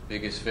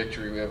biggest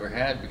victory we ever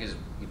had, because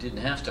we didn't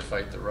have to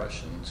fight the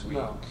Russians.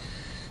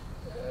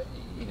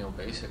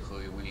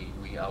 Basically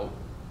we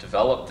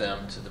out-developed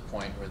them to the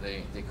point where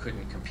they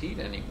couldn't compete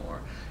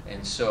anymore.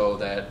 And so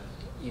that,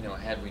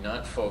 had we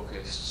not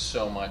focused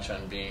so much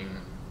on being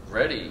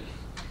ready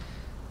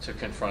to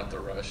confront the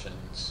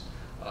Russians,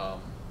 the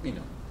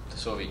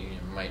Soviet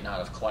Union might not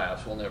have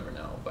collapsed. We'll never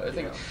know. But I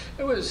think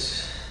it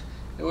was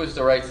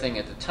the right thing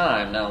at the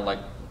time. Now, like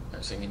I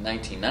was thinking, in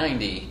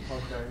 1990,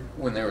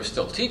 when they were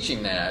still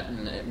teaching that,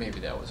 and maybe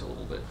that was a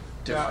little bit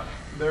different. Now,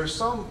 there's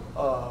some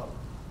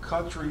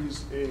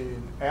countries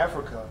in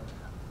Africa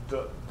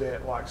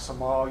that like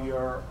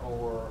Somalia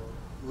or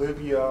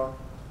Libya.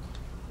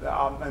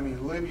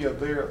 Libya,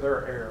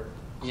 they're Arab,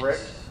 correct?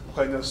 Yes.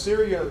 Okay, now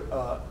Syria,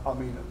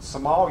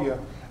 Somalia,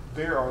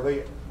 are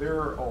they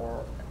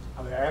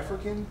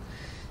African?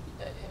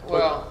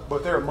 Well,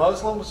 but they're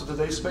Muslims. So do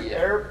they speak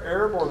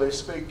Arab, or they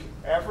speak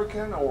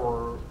African,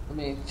 or?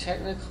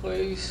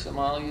 Technically,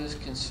 Somalia is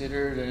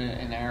considered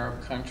an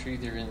Arab country.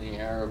 They're in the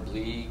Arab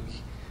League.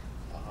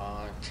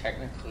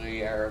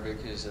 Technically,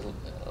 Arabic is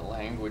a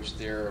language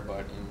there,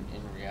 but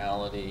in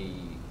reality,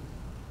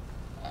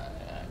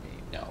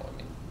 no.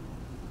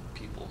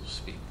 People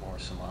speak more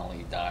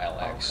Somali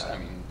dialects.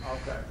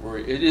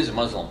 It is a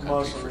Muslim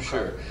country for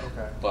sure.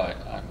 Okay. But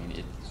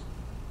it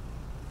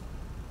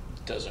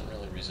doesn't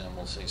really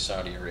resemble, say,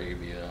 Saudi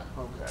Arabia.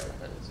 Okay.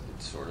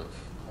 It's sort of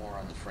more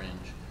on the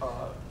fringe.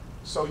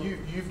 So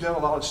you've done a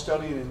lot of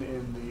studying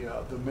in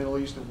the Middle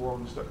Eastern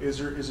world and stuff. Is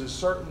there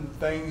certain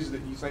things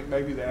that you think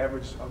maybe the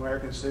average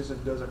American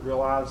citizen doesn't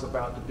realize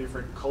about the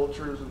different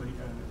cultures and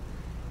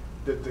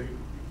that you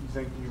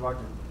think you like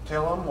to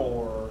tell them,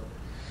 or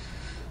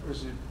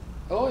is it?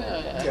 Oh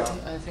yeah, Yeah.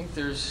 I think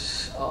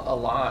there's a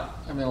lot.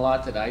 I mean, a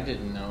lot that I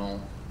didn't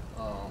know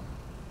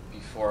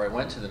before I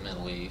went to the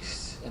Middle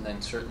East, and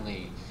then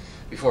certainly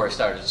before I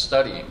started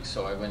studying.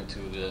 So I went to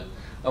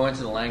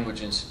the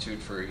Language Institute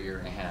for a year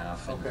and a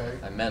half. And Okay.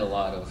 I met a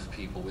lot of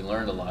people. We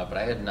learned a lot, but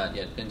I had not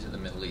yet been to the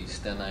Middle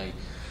East. Then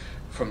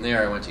from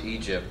there, I went to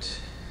Egypt,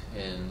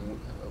 and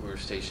we were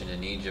stationed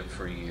in Egypt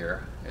for a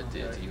year at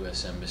the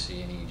U.S.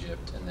 Embassy in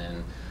Egypt, and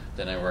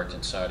then I worked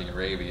in Saudi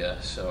Arabia.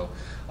 So,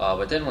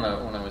 but then when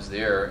I was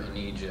there in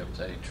Egypt,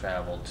 I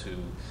traveled to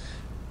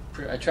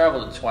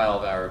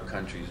 12 Arab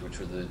countries, which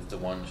were the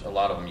ones, a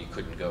lot of them you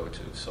couldn't go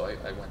to. So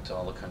I went to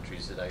all the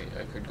countries that I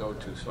could go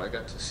to. So I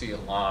got to see a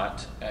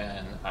lot,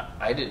 and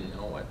I didn't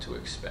know what to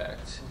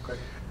expect. Okay.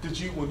 Did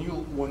you,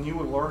 when you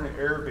were learning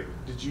Arabic,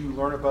 did you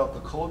learn about the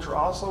culture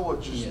also, or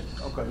just Yes.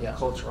 okay, Yeah. the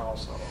culture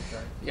also?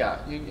 Okay. Yeah,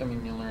 I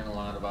mean, you learn a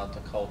lot about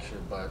the culture,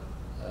 but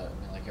I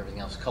mean, like everything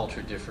else,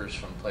 culture differs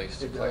from place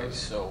to It place. does.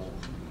 So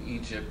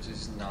Egypt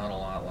is not a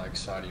lot like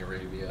Saudi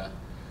Arabia,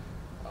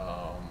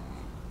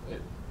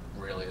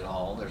 really at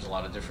all. There's a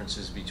lot of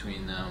differences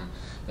between them,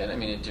 and I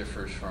mean, it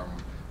differs from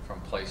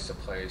place to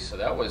place. So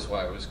that was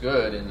why it was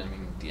good. And I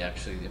mean,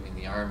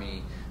 the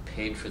Army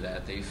paid for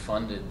that. They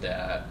funded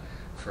that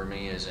for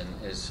me as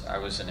I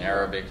was an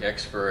Arabic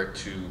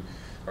expert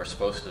or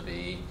supposed to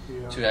be,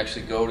 Yeah. to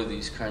actually go to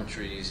these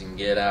countries and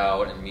get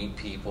out and meet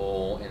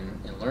people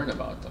and learn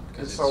about them. And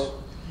Because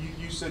so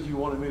you said you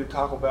wanted me to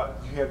talk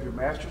about, you have your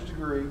master's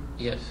degree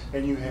yes,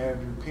 and you have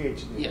your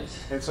PhD. Yes.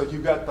 And so you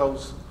got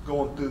those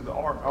going through the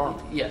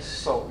Army. yes,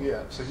 So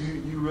yeah, so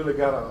you really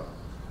got a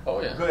oh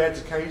yeah, good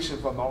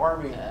education from the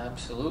Army.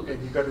 absolutely.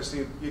 And you got to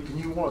see, can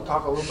you want to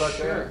talk a little about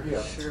Sure, that?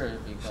 Yeah. sure,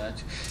 I'd be glad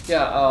to.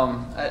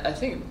 Yeah, I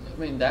think, I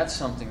mean, that's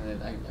something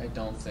that I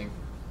don't think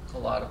a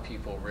lot of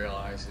people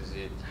realize is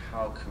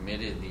how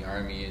committed the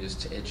Army is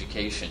to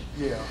education.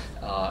 Yeah.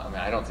 I mean,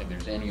 I don't think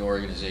there's any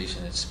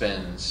organization that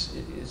spends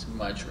as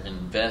much or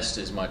invests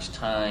as much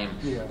time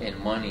Yeah. and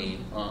money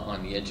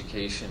on the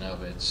education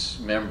of its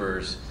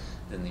members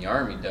than the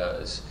Army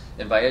does.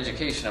 And by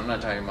education, I'm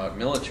not talking about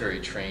military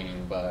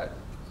training, but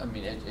I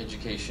mean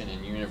education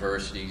in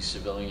universities,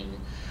 civilian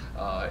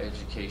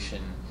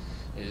education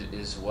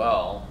as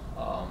well.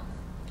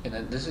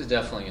 And this is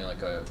definitely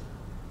like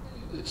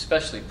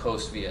especially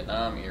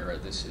post-Vietnam era,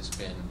 this has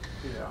been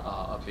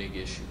a big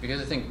issue,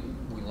 because I think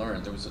we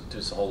learned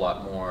there's a whole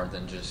lot more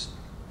than just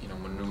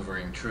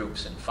maneuvering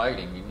troops and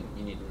fighting.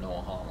 You need to know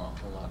a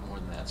whole lot more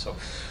than that. So,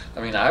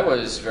 I mean, I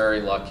was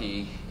very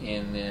lucky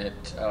in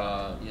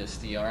that yes,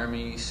 the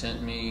Army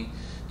sent me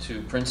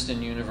to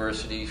Princeton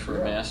University for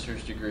a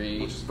master's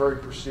degree, Which is very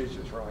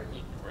prestigious, right?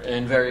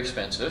 and very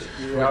expensive,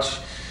 Yeah.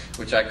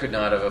 which I could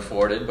not have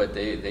afforded, but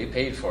they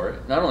paid for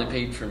it. Not only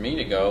paid for me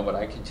to go, but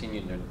I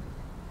continued to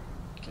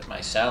get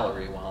my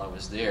salary while I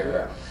was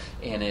there.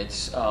 Yeah. And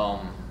it's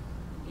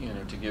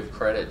to give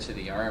credit to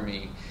the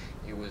Army,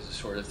 it was the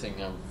sort of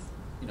thing of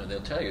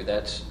they'll tell you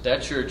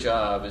that's your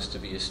job, is to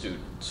be a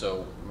student.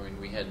 So I mean,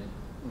 we had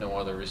no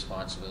other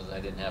responsibilities. I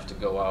didn't have to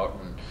go out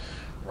and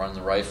run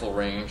the rifle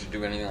range or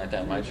do anything like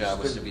that. My job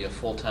was to be a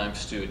full-time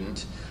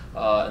student,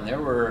 and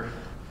there were,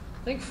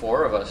 I think,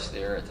 4 of us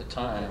there at the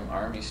time,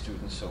 Army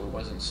students, so it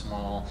wasn't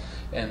small.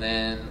 And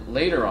then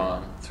later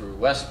on, through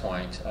West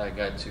Point, I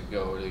got to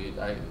go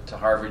to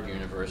Harvard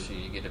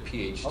University to get a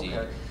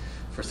PhD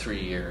for 3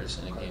 years.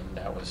 And again,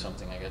 that was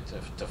something I got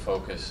to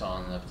focus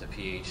on, the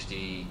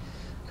PhD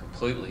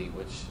completely,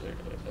 which...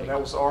 And that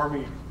was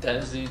Army. That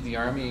is the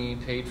Army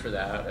paid for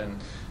that.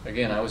 And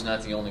again, I was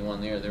not the only one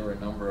there. There were a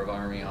number of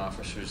Army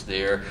officers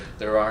there.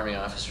 There were Army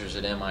officers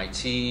at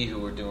MIT who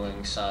were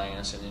doing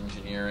science and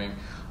engineering,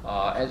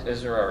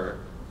 as there are,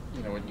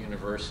 at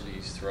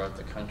universities throughout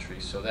the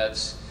country. So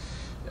that's,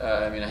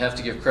 I mean, I have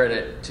to give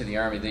credit to the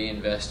Army. They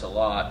invest a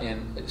lot.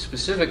 And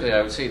specifically,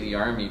 I would say the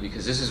Army,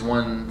 because this is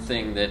one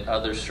thing that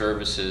other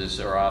services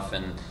are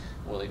often,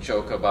 well, they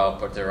joke about,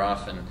 but they're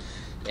often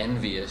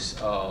envious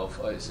of,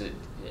 is that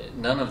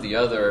none of the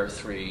other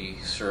 3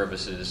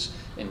 services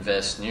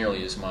invest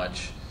nearly as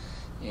much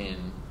in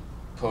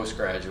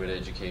postgraduate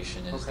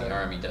education as the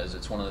Army does.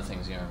 It's one of the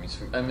things the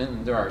Army's, I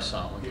mean, there are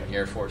some. The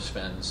Air Force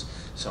spends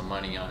some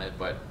money on it,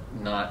 but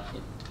not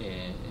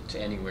to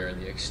anywhere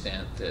the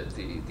extent that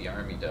the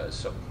Army does.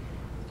 So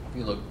if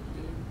you look,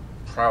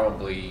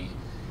 probably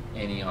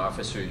any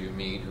officer you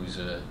meet who's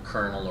a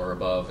colonel or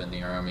above in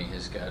the Army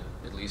has got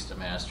at least a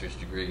master's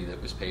degree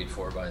that was paid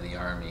for by the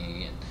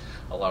Army, and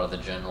a lot of the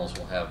generals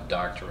will have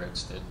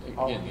doctorates that,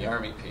 again, the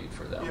Army paid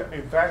for them. Yeah,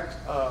 in fact,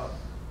 I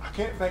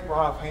can't think right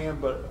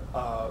offhand, but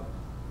I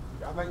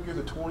think you're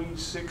the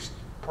 26th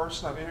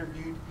person I've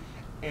interviewed,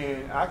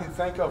 and I can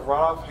think of right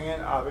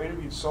offhand, I've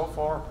interviewed so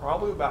far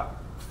probably about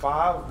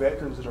 5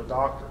 veterans that are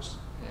doctors,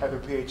 have a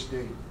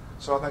PhD.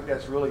 So I think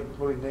that's really,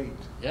 really neat.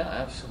 Yeah,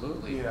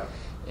 absolutely. Yeah.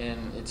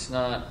 And it's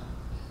not,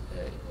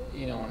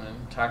 when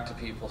I talk to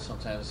people,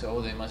 sometimes they say,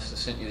 oh, they must have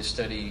sent you to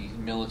study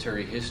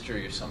military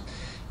history or something.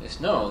 It's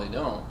no, they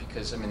don't,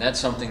 because, I mean, that's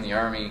something the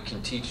Army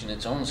can teach in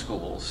its own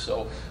schools.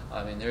 So,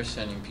 I mean, they're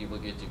sending people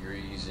to get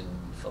degrees in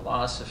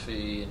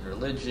philosophy and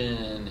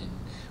religion and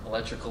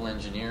electrical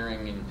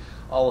engineering, and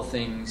all the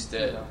things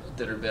that, Yeah.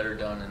 that are better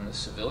done in the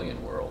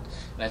civilian world.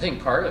 And I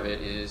think part of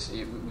it is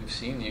we've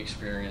seen the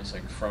experience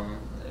like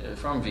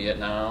from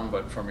Vietnam,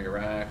 but from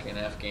Iraq and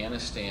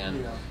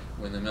Afghanistan, Yeah.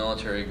 when the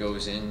military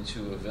goes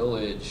into a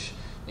village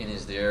and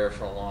is there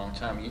for a long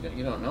time,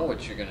 you don't know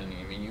what you're going to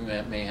need. I mean, you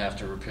may have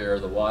to repair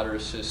the water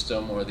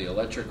system or the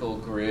electrical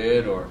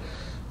grid or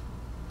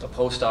the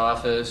post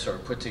office or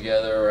put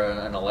together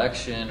an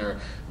election, or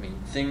I mean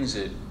things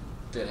that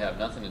have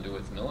nothing to do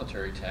with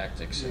military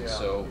tactics. And Yeah,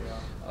 so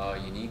yeah.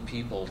 you need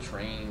people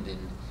trained in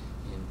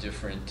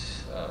different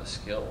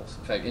skills.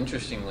 In fact,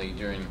 interestingly,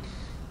 during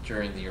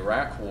the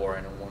Iraq War,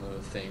 I know one of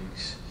the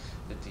things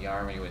that the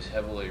Army was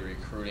heavily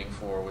recruiting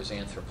for was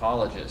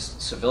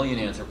anthropologists, civilian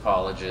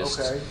anthropologists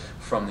Okay.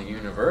 from the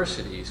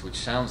universities, which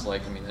sounds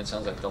like, I mean, that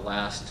sounds like the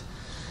last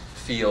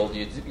field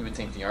you would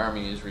think the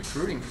Army is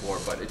recruiting for,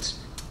 but it's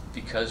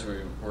because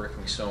we're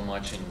working so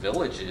much in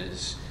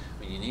villages.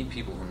 I mean, you need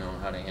people who know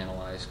how to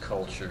analyze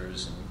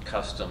cultures and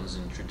customs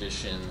and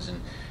traditions,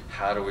 and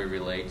how do we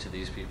relate to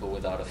these people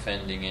without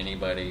offending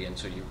anybody, and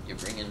so you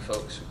bring in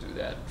folks who do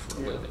that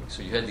for a living.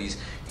 So you had these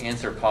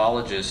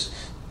anthropologists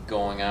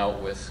going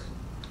out with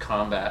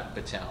combat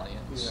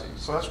battalions. Yeah.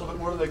 So that's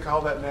what do they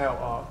call that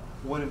now?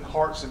 Winning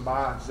hearts and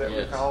minds. Is that what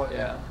Yes, they call it?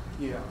 yeah.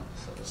 Yeah.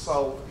 So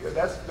So yeah,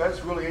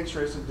 that's really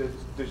interesting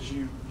that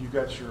you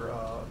got your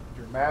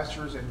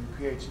master's and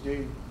your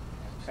PhD,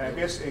 and I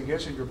guess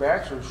your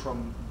bachelor's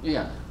from.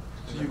 Yeah.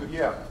 So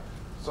yeah.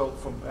 So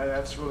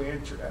that's really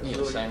interesting.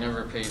 Yes, I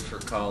never paid for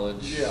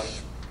college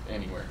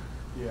anywhere.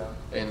 Yeah.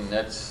 And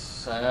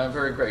I'm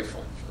very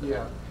grateful for that.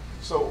 Yeah.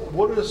 So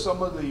what are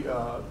some of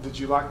the? Did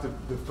you like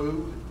the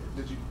food?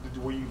 Did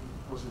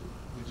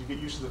you get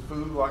used to the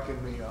food like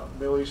in the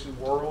Middle Eastern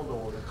world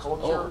or the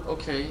culture? Oh,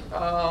 okay.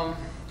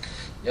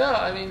 Yeah,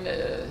 I mean,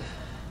 I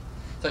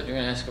thought you were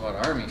going to ask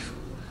about Army food.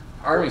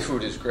 Army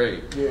food is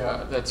great.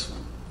 Yeah. That's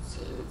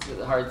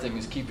the hard thing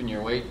is keeping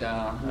your weight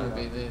down. Yeah. I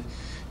mean,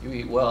 you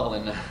eat well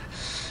in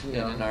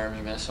an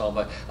Army mess hall.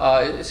 But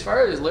as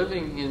far as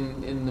living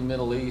in the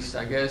Middle East,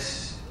 I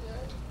guess,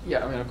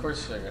 yeah, I mean, of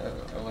course,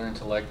 I learned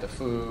to like the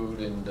food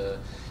and the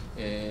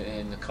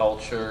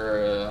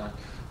culture.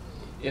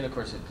 And of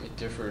course, it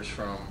differs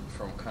from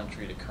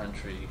country to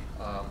country.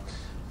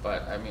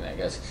 But I mean, I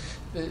guess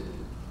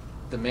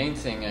the main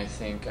thing I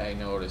think I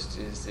noticed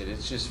is that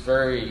it's just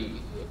very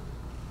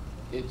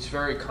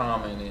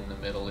common in the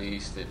Middle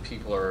East that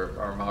people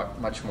are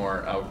much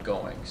more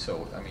outgoing.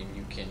 So I mean,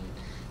 you can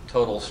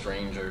total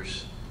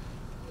strangers.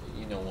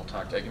 We'll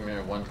talk. I can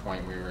remember at one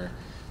point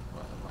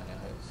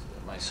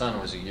my son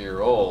was a year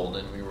old,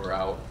 and we were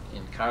out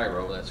in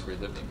Cairo. That's where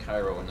we lived in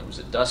Cairo, and there was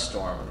a dust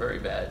storm, a very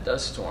bad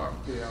dust storm.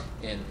 Yeah.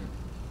 And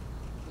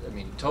I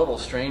mean, total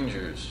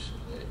strangers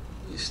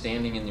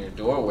standing in their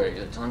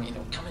doorway, telling me,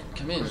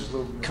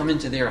 come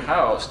into their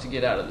house to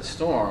get out of the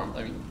storm.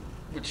 I mean,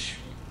 which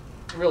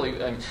really,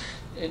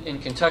 in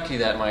Kentucky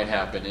that might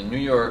happen. In New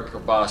York or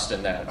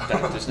Boston, that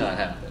does not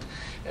happen.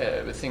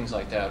 But things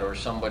like that, or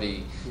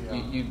somebody,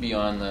 you'd be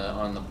on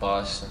the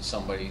bus and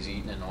somebody's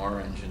eating an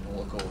orange and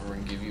look over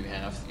and give you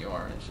half the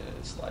orange. And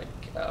it's like,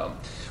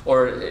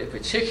 or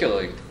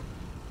particularly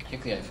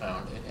I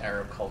found in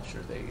Arab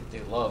culture,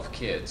 they love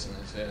kids, and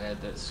I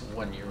had this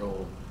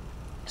 1-year-old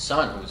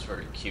son who was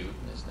very cute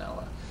and is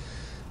now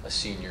a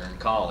senior in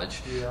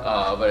college.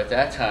 Yeah. But at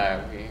that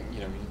time,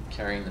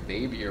 carrying the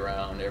baby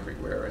around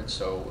everywhere, and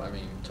so I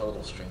mean,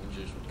 total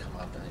strangers would come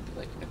up and they'd be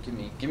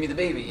like, give me the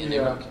baby, and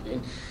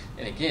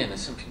and again,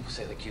 some people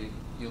say like you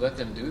let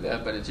them do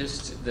that, but it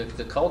just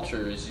the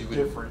culture is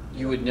different.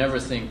 You would never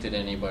think that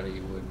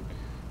anybody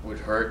would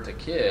hurt the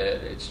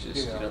kid. It's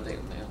just they want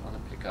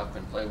to pick up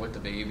and play with the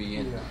baby,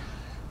 and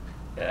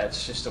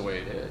that's just the way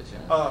it is.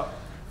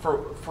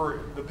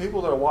 For the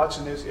people that are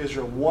watching this, is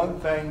there one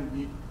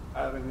thing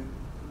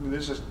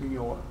this is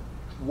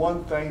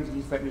one thing that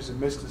you think is a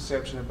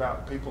misconception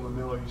about people in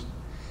the Middle East?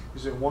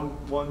 Is there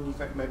one you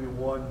think, maybe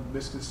one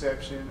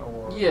misconception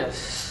or?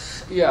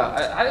 Yes, yeah.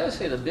 I would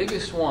say the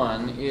biggest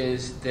one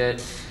is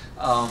that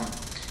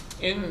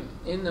in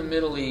the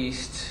Middle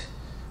East,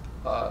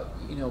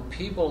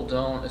 people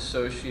don't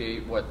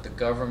associate what the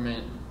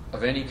government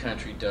of any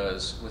country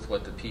does with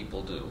what the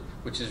people do,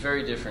 which is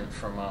very different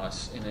from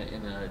us in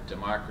a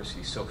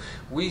democracy. So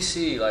we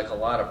see like a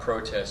lot of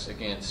protests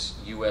against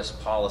U.S.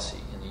 policy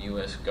and the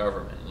U.S.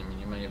 government. I mean,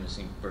 you might even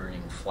see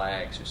burning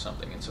flags or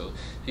something, and so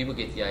people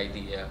get the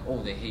idea,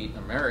 they hate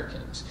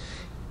Americans,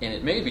 and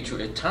it may be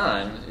true at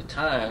times. At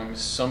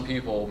times, some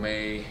people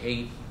may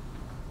hate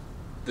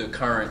the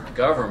current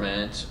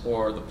government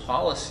or the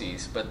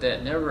policies, but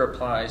that never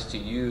applies to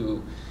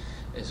you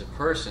as a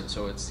person.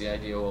 So it's the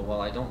idea,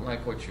 well, I don't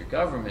like what your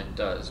government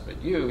does,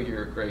 but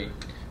you're a great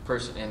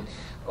person. And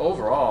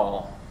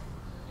overall,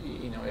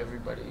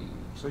 everybody.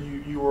 So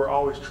you were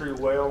always treated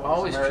well?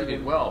 Always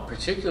treated well,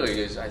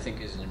 particularly as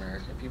an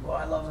American. People,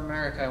 I love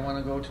America, I want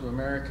to go to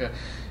America.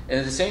 And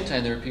at the same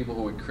time, there are people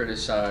who would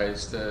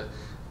criticize the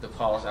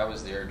policy. I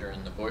was there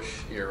during the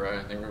Bush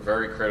era. They were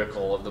very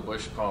critical of the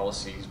Bush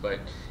policies, but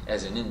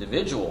as an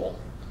individual,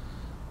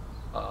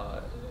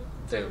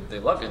 they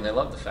love you, and they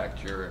love the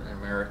fact you're an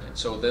American.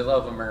 So they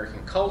love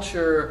American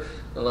culture,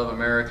 they love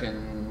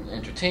American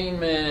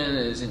entertainment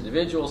as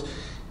individuals,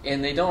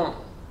 and they don't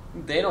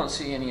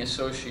see any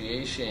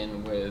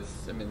association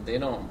with, I mean, they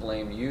don't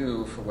blame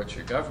you for what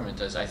your government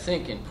does. I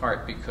think in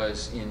part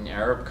because in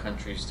Arab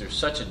countries there's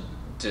such a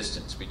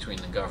distance between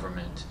the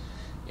government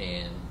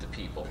and the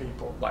people.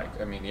 Like,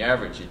 I mean, the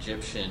average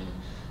Egyptian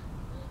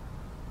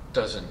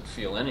doesn't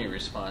feel any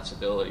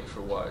responsibility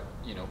for what,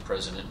 you know,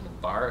 President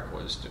Mubarak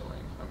was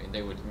doing. I mean,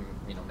 they would,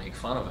 you know, make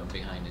fun of him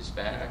behind his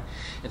back.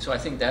 And so I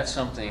think that's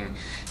something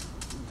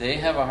they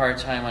have a hard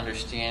time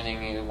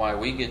understanding why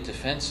we get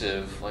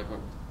defensive, like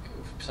when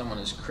someone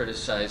is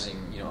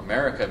criticizing, you know,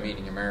 America,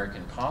 meaning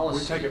American policy.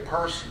 We take it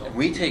personal. And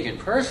we take it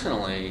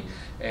personally,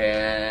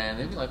 and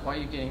they'd be like, "Why are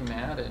you getting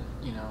mad at,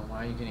 you know,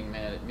 why are you getting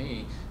mad at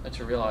me?" But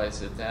to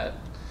realize that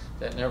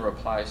never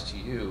applies to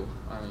you.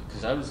 I mean,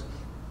 because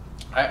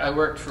I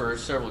worked for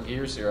several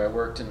years there. I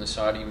worked in the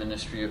Saudi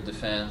Ministry of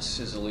Defense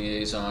as a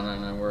liaison,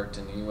 and I worked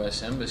in the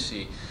U.S.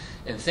 Embassy,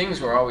 and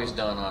things were always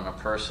done on a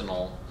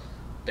personal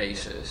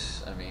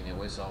basis. I mean, it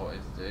was always,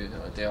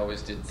 they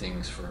always did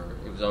things for,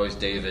 it was always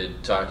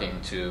David talking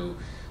to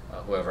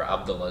whoever,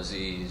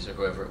 Abdulaziz or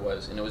whoever it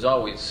was, and it was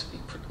always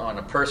on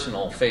a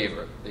personal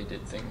favor. They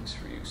did things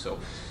for you. So,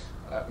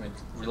 I mean,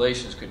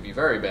 relations could be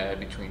very bad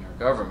between our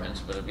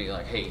governments, but it'd be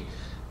like, hey,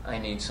 I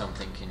need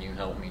something, can you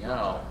help me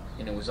out?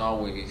 And it was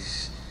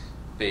always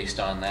based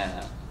on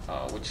that,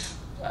 which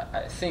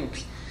I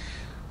think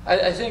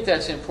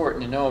that's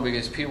important to know,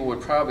 because people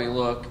would probably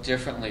look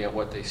differently at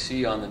what they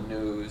see on the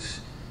news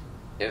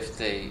if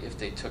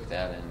they took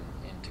that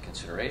into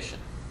consideration.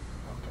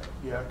 Okay.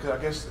 Yeah, because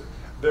I guess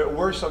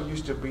we're so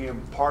used to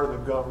being part of the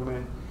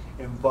government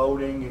and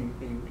voting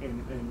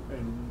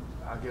and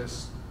I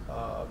guess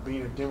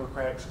being a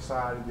democratic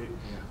society that,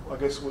 I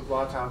guess a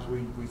lot of times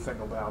we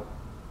think about.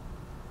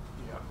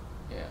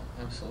 Yeah,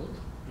 absolutely.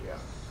 Yeah.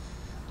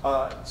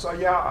 So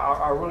yeah,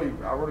 I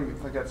really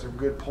think that's a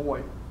good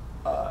point.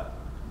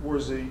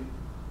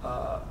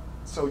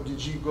 So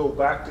did you go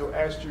back to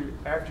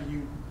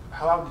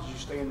how long did you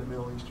stay in the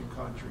Middle Eastern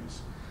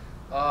countries?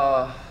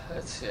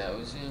 Let's see, I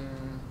was in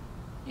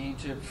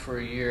Egypt for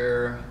a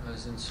year, I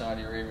was in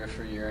Saudi Arabia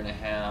for a year and a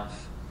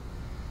half,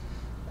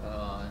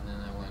 and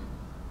then I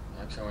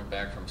went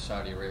back from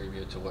Saudi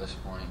Arabia to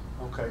West Point.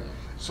 Okay,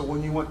 so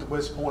when you went to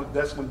West Point,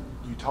 that's when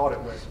you taught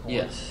at West Point?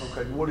 Yes.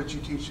 Okay, what did you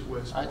teach at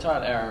West Point? I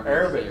taught Arabic.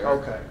 Arabic, there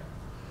okay.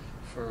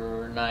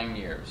 For 9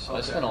 years. So Okay.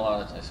 I spent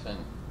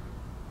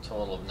a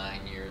total of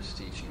 9 years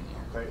teaching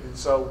here. Okay, and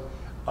so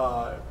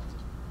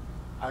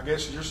I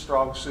guess your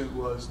strong suit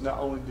was not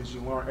only did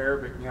you learn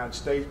Arabic in the United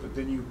States, but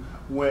then you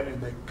went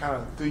and they kind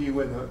of threw you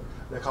in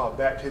they call it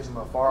baptism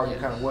of fire. Yes.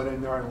 You kind of went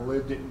in there and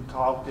lived it and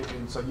talked it,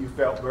 and so you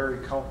felt very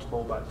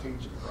comfortable about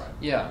teaching, right?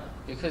 Yeah,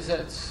 because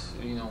that's,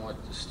 you know, what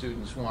the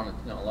students want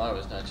to know. A lot of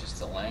it's not just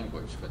the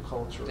language, but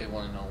culture. They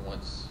want to know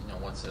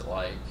what's it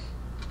like,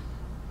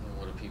 you know,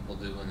 what do people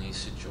do in these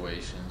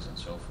situations and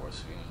so forth.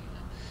 So, you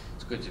know,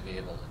 it's good to be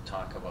able to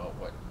talk about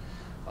what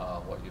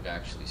you've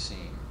actually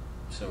seen.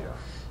 So,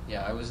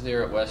 yeah, I was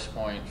there at West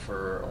Point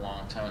for a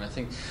long time, and I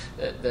think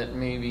that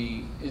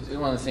maybe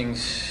one of the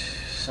things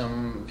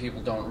some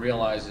people don't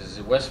realize is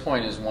that West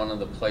Point is one of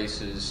the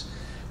places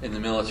in the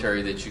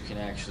military that you can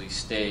actually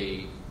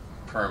stay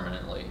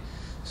permanently.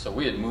 So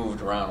we had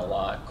moved around a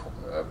lot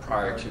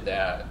prior to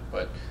that,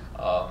 but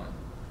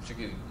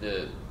particularly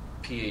the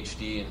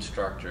PhD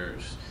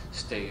instructors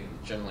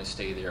generally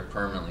stay there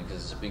permanently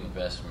because it's a big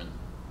investment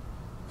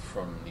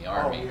from the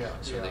Army.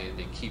 So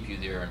they keep you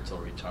there until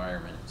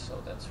retirement.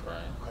 So that's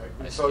right. Okay.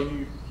 And so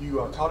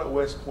you taught at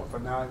West Point for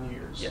 9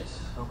 years. Yes.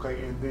 Okay,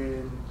 and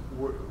then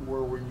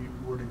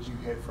where did you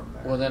head from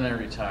there? Well, then I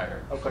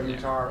retired. Okay, you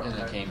retired.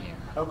 And I came here.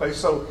 Okay,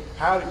 so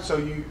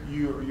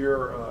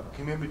you're can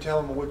you maybe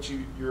tell them what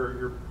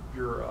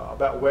you're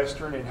about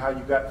Western and how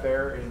you got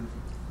there and?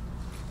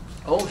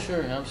 Oh,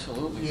 sure,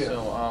 absolutely. Yeah.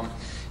 So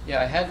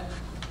I had,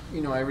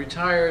 I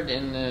retired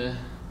in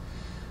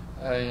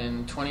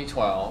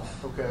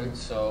 2012. Okay. And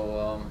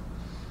so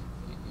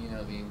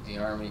the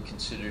Army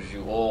considers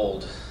you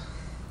old,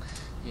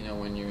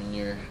 when you're in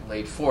your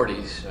late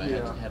 40s. So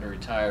I had to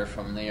retire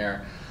from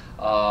there.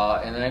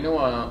 And I knew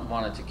I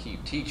wanted to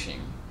keep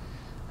teaching.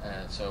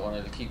 And so I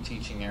wanted to keep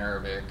teaching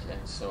Arabic.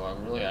 And so I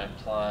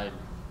applied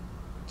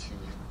to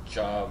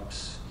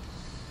jobs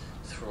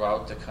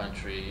throughout the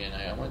country. And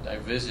I went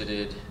and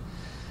visited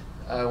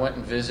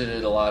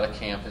a lot of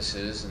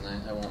campuses,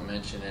 and I won't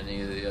mention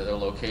any of the other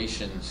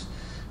locations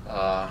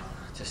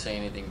to say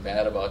anything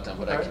bad about them.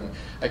 But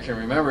I can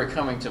remember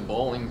coming to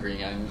Bowling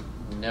Green.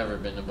 I've never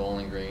been to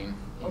Bowling Green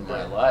in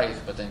my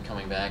life, but then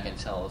coming back and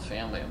tell the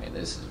family,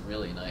 this is a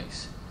really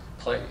nice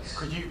place.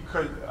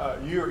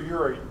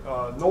 You're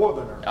a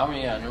northerner. I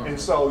mean, yeah, northerner. And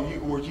so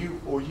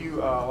were you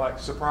like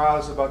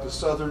surprised about the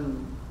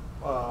southern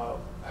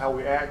how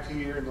we act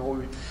here and the way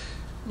we?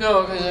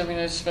 No, because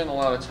I spent a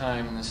lot of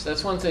time in this.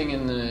 That's one thing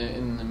in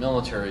the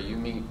military. You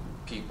meet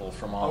people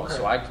from all. Okay.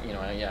 So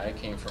I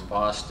came from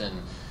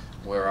Boston,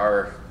 where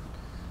our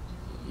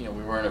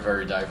we weren't a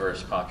very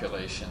diverse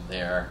population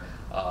there.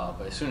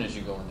 But as soon as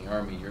you go in the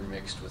Army, you're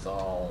mixed with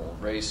all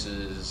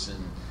races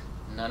and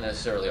not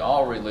necessarily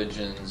all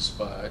religions,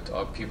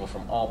 but people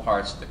from all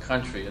parts of the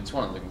country. It's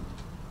one of the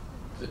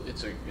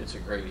it's a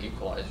great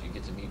equalizer. You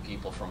get to meet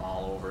people from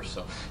all over.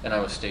 So, and I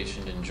was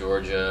stationed in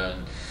Georgia,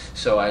 and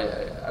so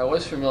I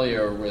was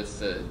familiar with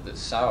the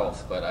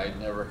South, but I'd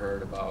never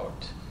heard about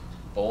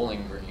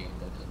Bowling Green.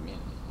 But I mean,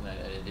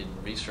 I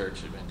didn't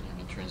research it.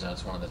 It turns out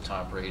it's one of the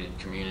top-rated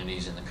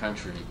communities in the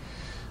country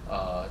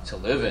to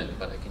live in.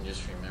 But I can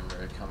just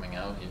remember it coming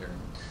out here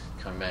and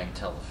come back and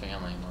tell the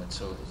family, it's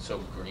so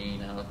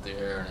green out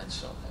there, and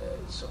it's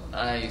so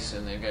nice,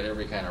 and they've got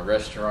every kind of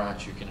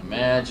restaurant you can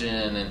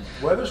imagine, and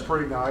weather's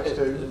pretty nice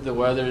too. The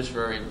weather's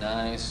very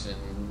nice, and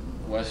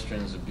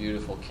Western's a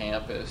beautiful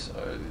campus.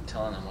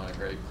 Telling them what a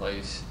great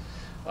place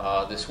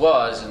this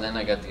was, and then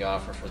I got the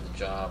offer for the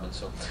job, and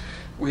so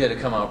we had to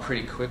come out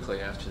pretty quickly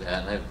after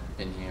that, and I've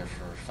been here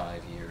for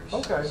 5 years.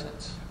 Okay.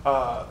 Since.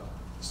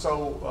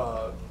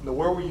 So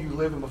where were you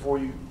living before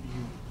you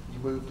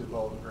moved to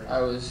Bowling Green?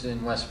 I was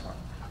in West Point.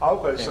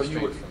 Okay, so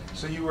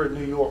you were in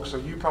New York, so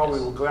you probably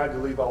were glad to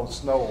leave all the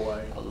snow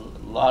away. A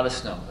lot of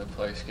snow. The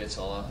place gets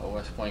a lot.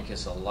 West Point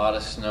gets a lot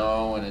of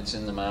snow, and it's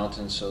in the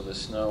mountains, so the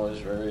snow is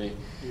very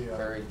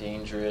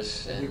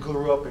dangerous. And you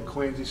grew up in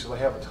Quincy, so they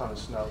have a ton of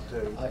snow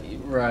too.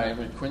 Right,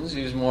 but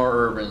Quincy is more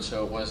urban,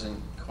 so it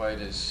wasn't quite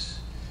as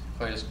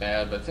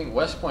bad. But I think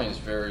West Point is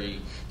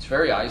very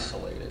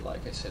isolated.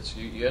 Like I said, so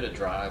you had to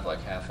drive like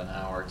half an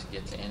hour to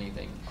get to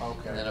anything.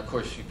 Okay. And then of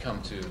course you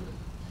come to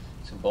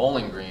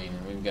Bowling Green,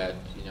 and we've got,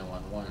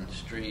 on one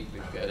street,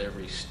 we've got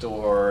every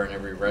store and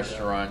every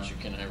restaurant you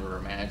can ever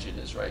imagine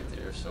is right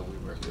there. So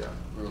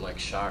we were like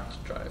shocked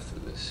to drive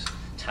through this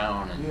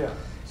town and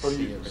So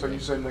you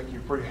seem like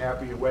you're pretty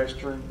happy at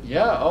Western.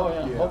 Yeah. Oh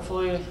yeah.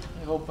 Hopefully,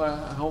 I hope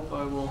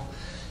I will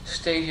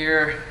stay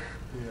here.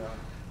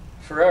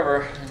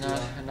 Forever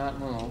and not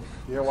move.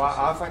 Yeah. Well,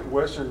 I think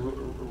Western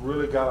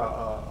really got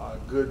a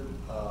good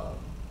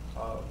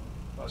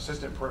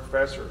assistant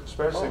professor,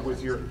 especially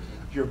with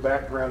your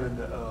background in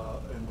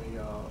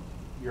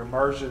your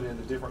immersion in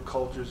the different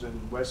cultures in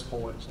West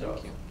Point and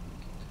stuff. Thank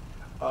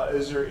you.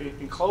 Is there,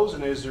 in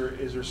closing, is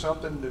there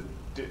something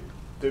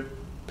that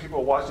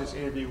people watch this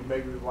interview would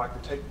maybe would like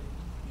to take?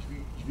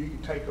 If you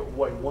could take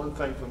away one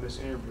thing from this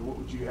interview, what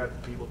would you have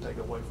the people take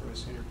away from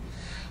this interview?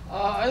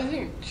 I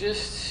think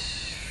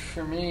just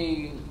for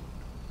me,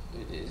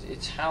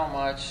 it's how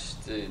much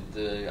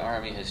the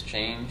Army has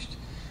changed.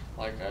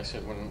 Like I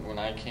said, when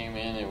I came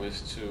in, it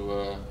was to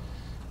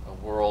a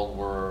world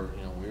where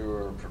we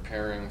were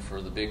preparing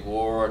for the big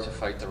war to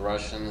fight the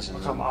Russians. And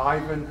become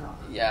Ivan.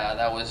 Yeah,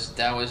 that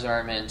was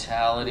our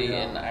mentality,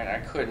 and I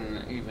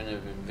couldn't even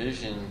have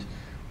envisioned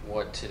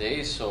what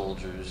today's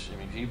soldiers,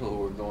 people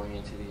who are going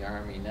into the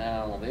Army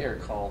now, they are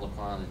called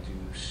upon to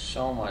do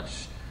so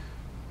much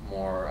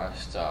more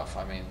stuff.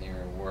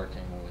 They're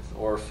working with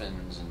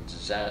orphans and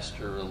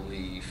disaster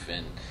relief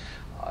and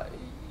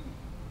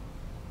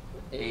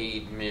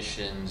aid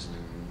missions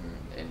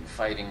and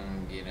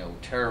fighting,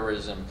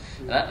 terrorism.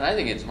 And I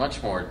think it's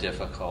much more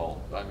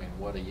difficult.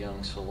 What a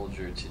young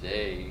soldier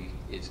today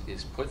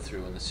is put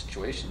through in the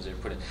situations they're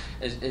put in.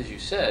 As you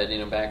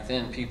said, back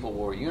then people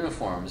wore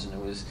uniforms,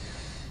 and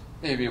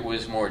maybe it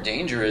was more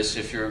dangerous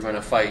if you were going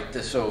to fight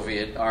the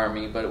Soviet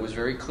army, but it was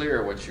very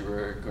clear what you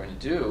were going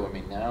to do.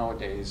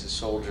 Nowadays, a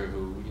soldier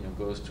who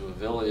goes to a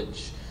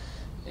village,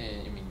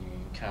 and you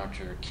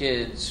encounter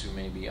kids who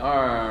may be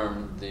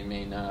armed, they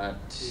may not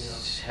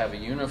have a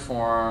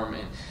uniform,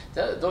 and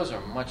those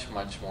are much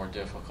more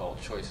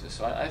difficult choices.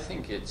 So I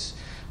think it's,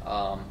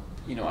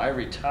 I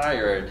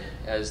retired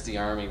as the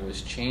Army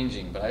was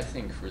changing, but I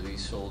think for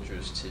these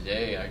soldiers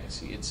today, I can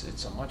see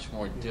it's a much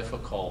more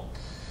difficult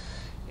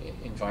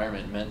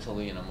environment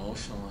mentally and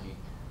emotionally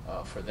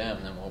for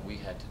them than what we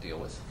had to deal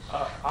with.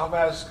 I've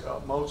asked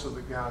most of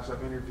the guys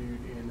I've interviewed,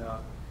 and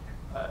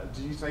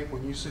do you think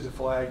when you see the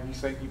flag, do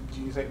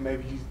you think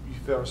maybe you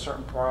feel a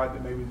certain pride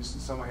that maybe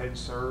someone hadn't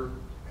served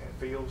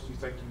feels? Do you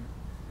think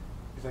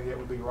that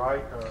would be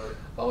right? Or?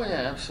 Oh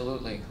yeah,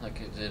 absolutely.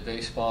 Like at the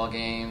baseball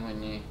game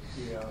when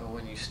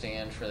you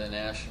stand for the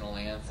national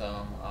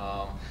anthem,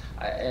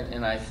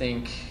 I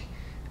think.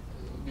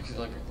 Because,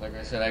 like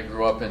I said, I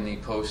grew up in the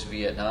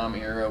post-Vietnam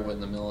era when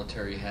the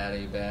military had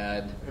a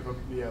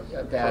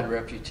bad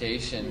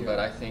reputation. Yeah. But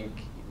I think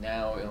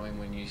now,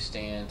 when you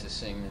stand to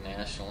sing the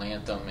national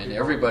anthem, and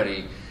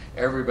everybody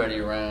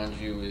around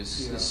you is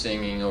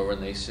singing, or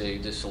when they say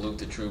to salute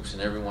the troops,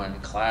 and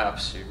everyone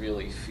claps, you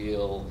really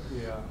feel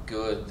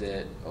good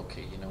that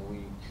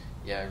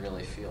I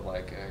really feel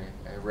like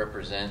I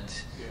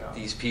represent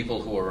these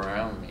people who are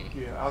around me.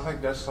 Yeah, I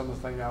think that's some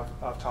of the things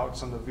I've talked to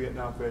some of the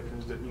Vietnam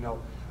veterans that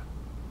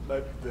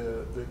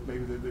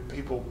maybe the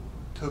people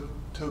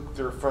took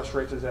their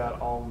frustrations out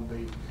on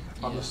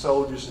the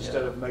soldiers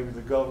instead of maybe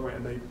the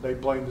government, and they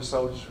blamed the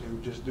soldiers who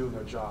were just doing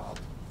their job.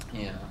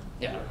 Yeah.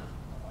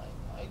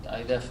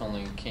 I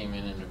definitely came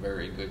in at a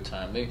very good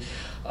time.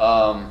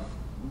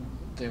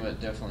 they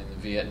went definitely in the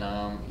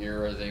Vietnam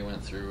era. They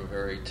went through a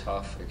very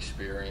tough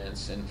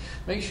experience, and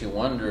makes you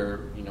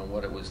wonder, you know,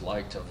 what it was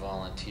like to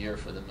volunteer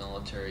for the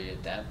military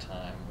at that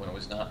time when it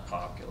was not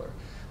popular.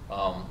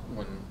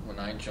 When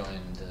I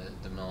joined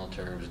the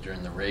military, it was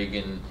during the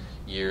Reagan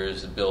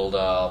years, the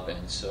build-up,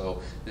 and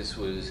so this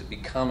was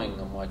becoming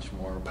a much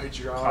more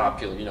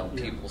popular. You know,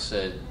 people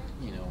said,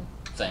 you know,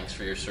 thanks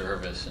for your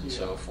service and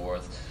so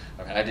forth.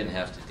 I mean, I didn't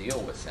have to deal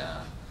with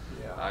that.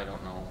 Yeah. I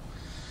don't know.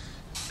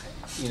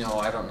 You know,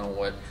 I don't know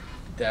what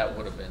that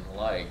would have been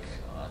like.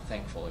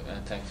 Thankfully,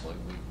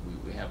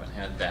 we haven't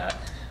had that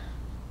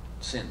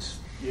since.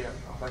 Yeah,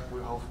 I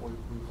think hopefully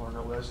we've learned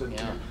our lesson.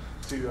 Yeah.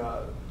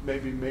 To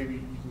maybe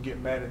you can get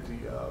mad at the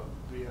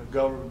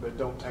government, but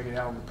don't take it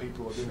out on the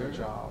people who are doing their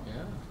job.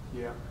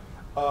 Yeah.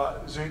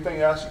 Yeah. Is there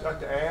anything else you'd like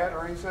to add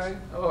or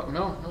anything? Oh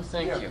no,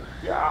 thank you.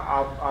 Yeah,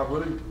 I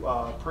really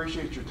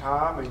appreciate your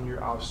time and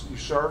your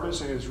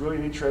service, and it's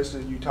really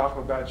interesting you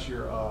talking about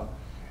your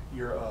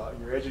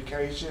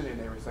education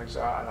and everything.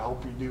 So I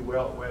hope you do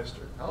well at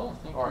Western. Oh,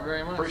 thank All you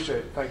very much.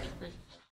 Appreciate it. Thank you.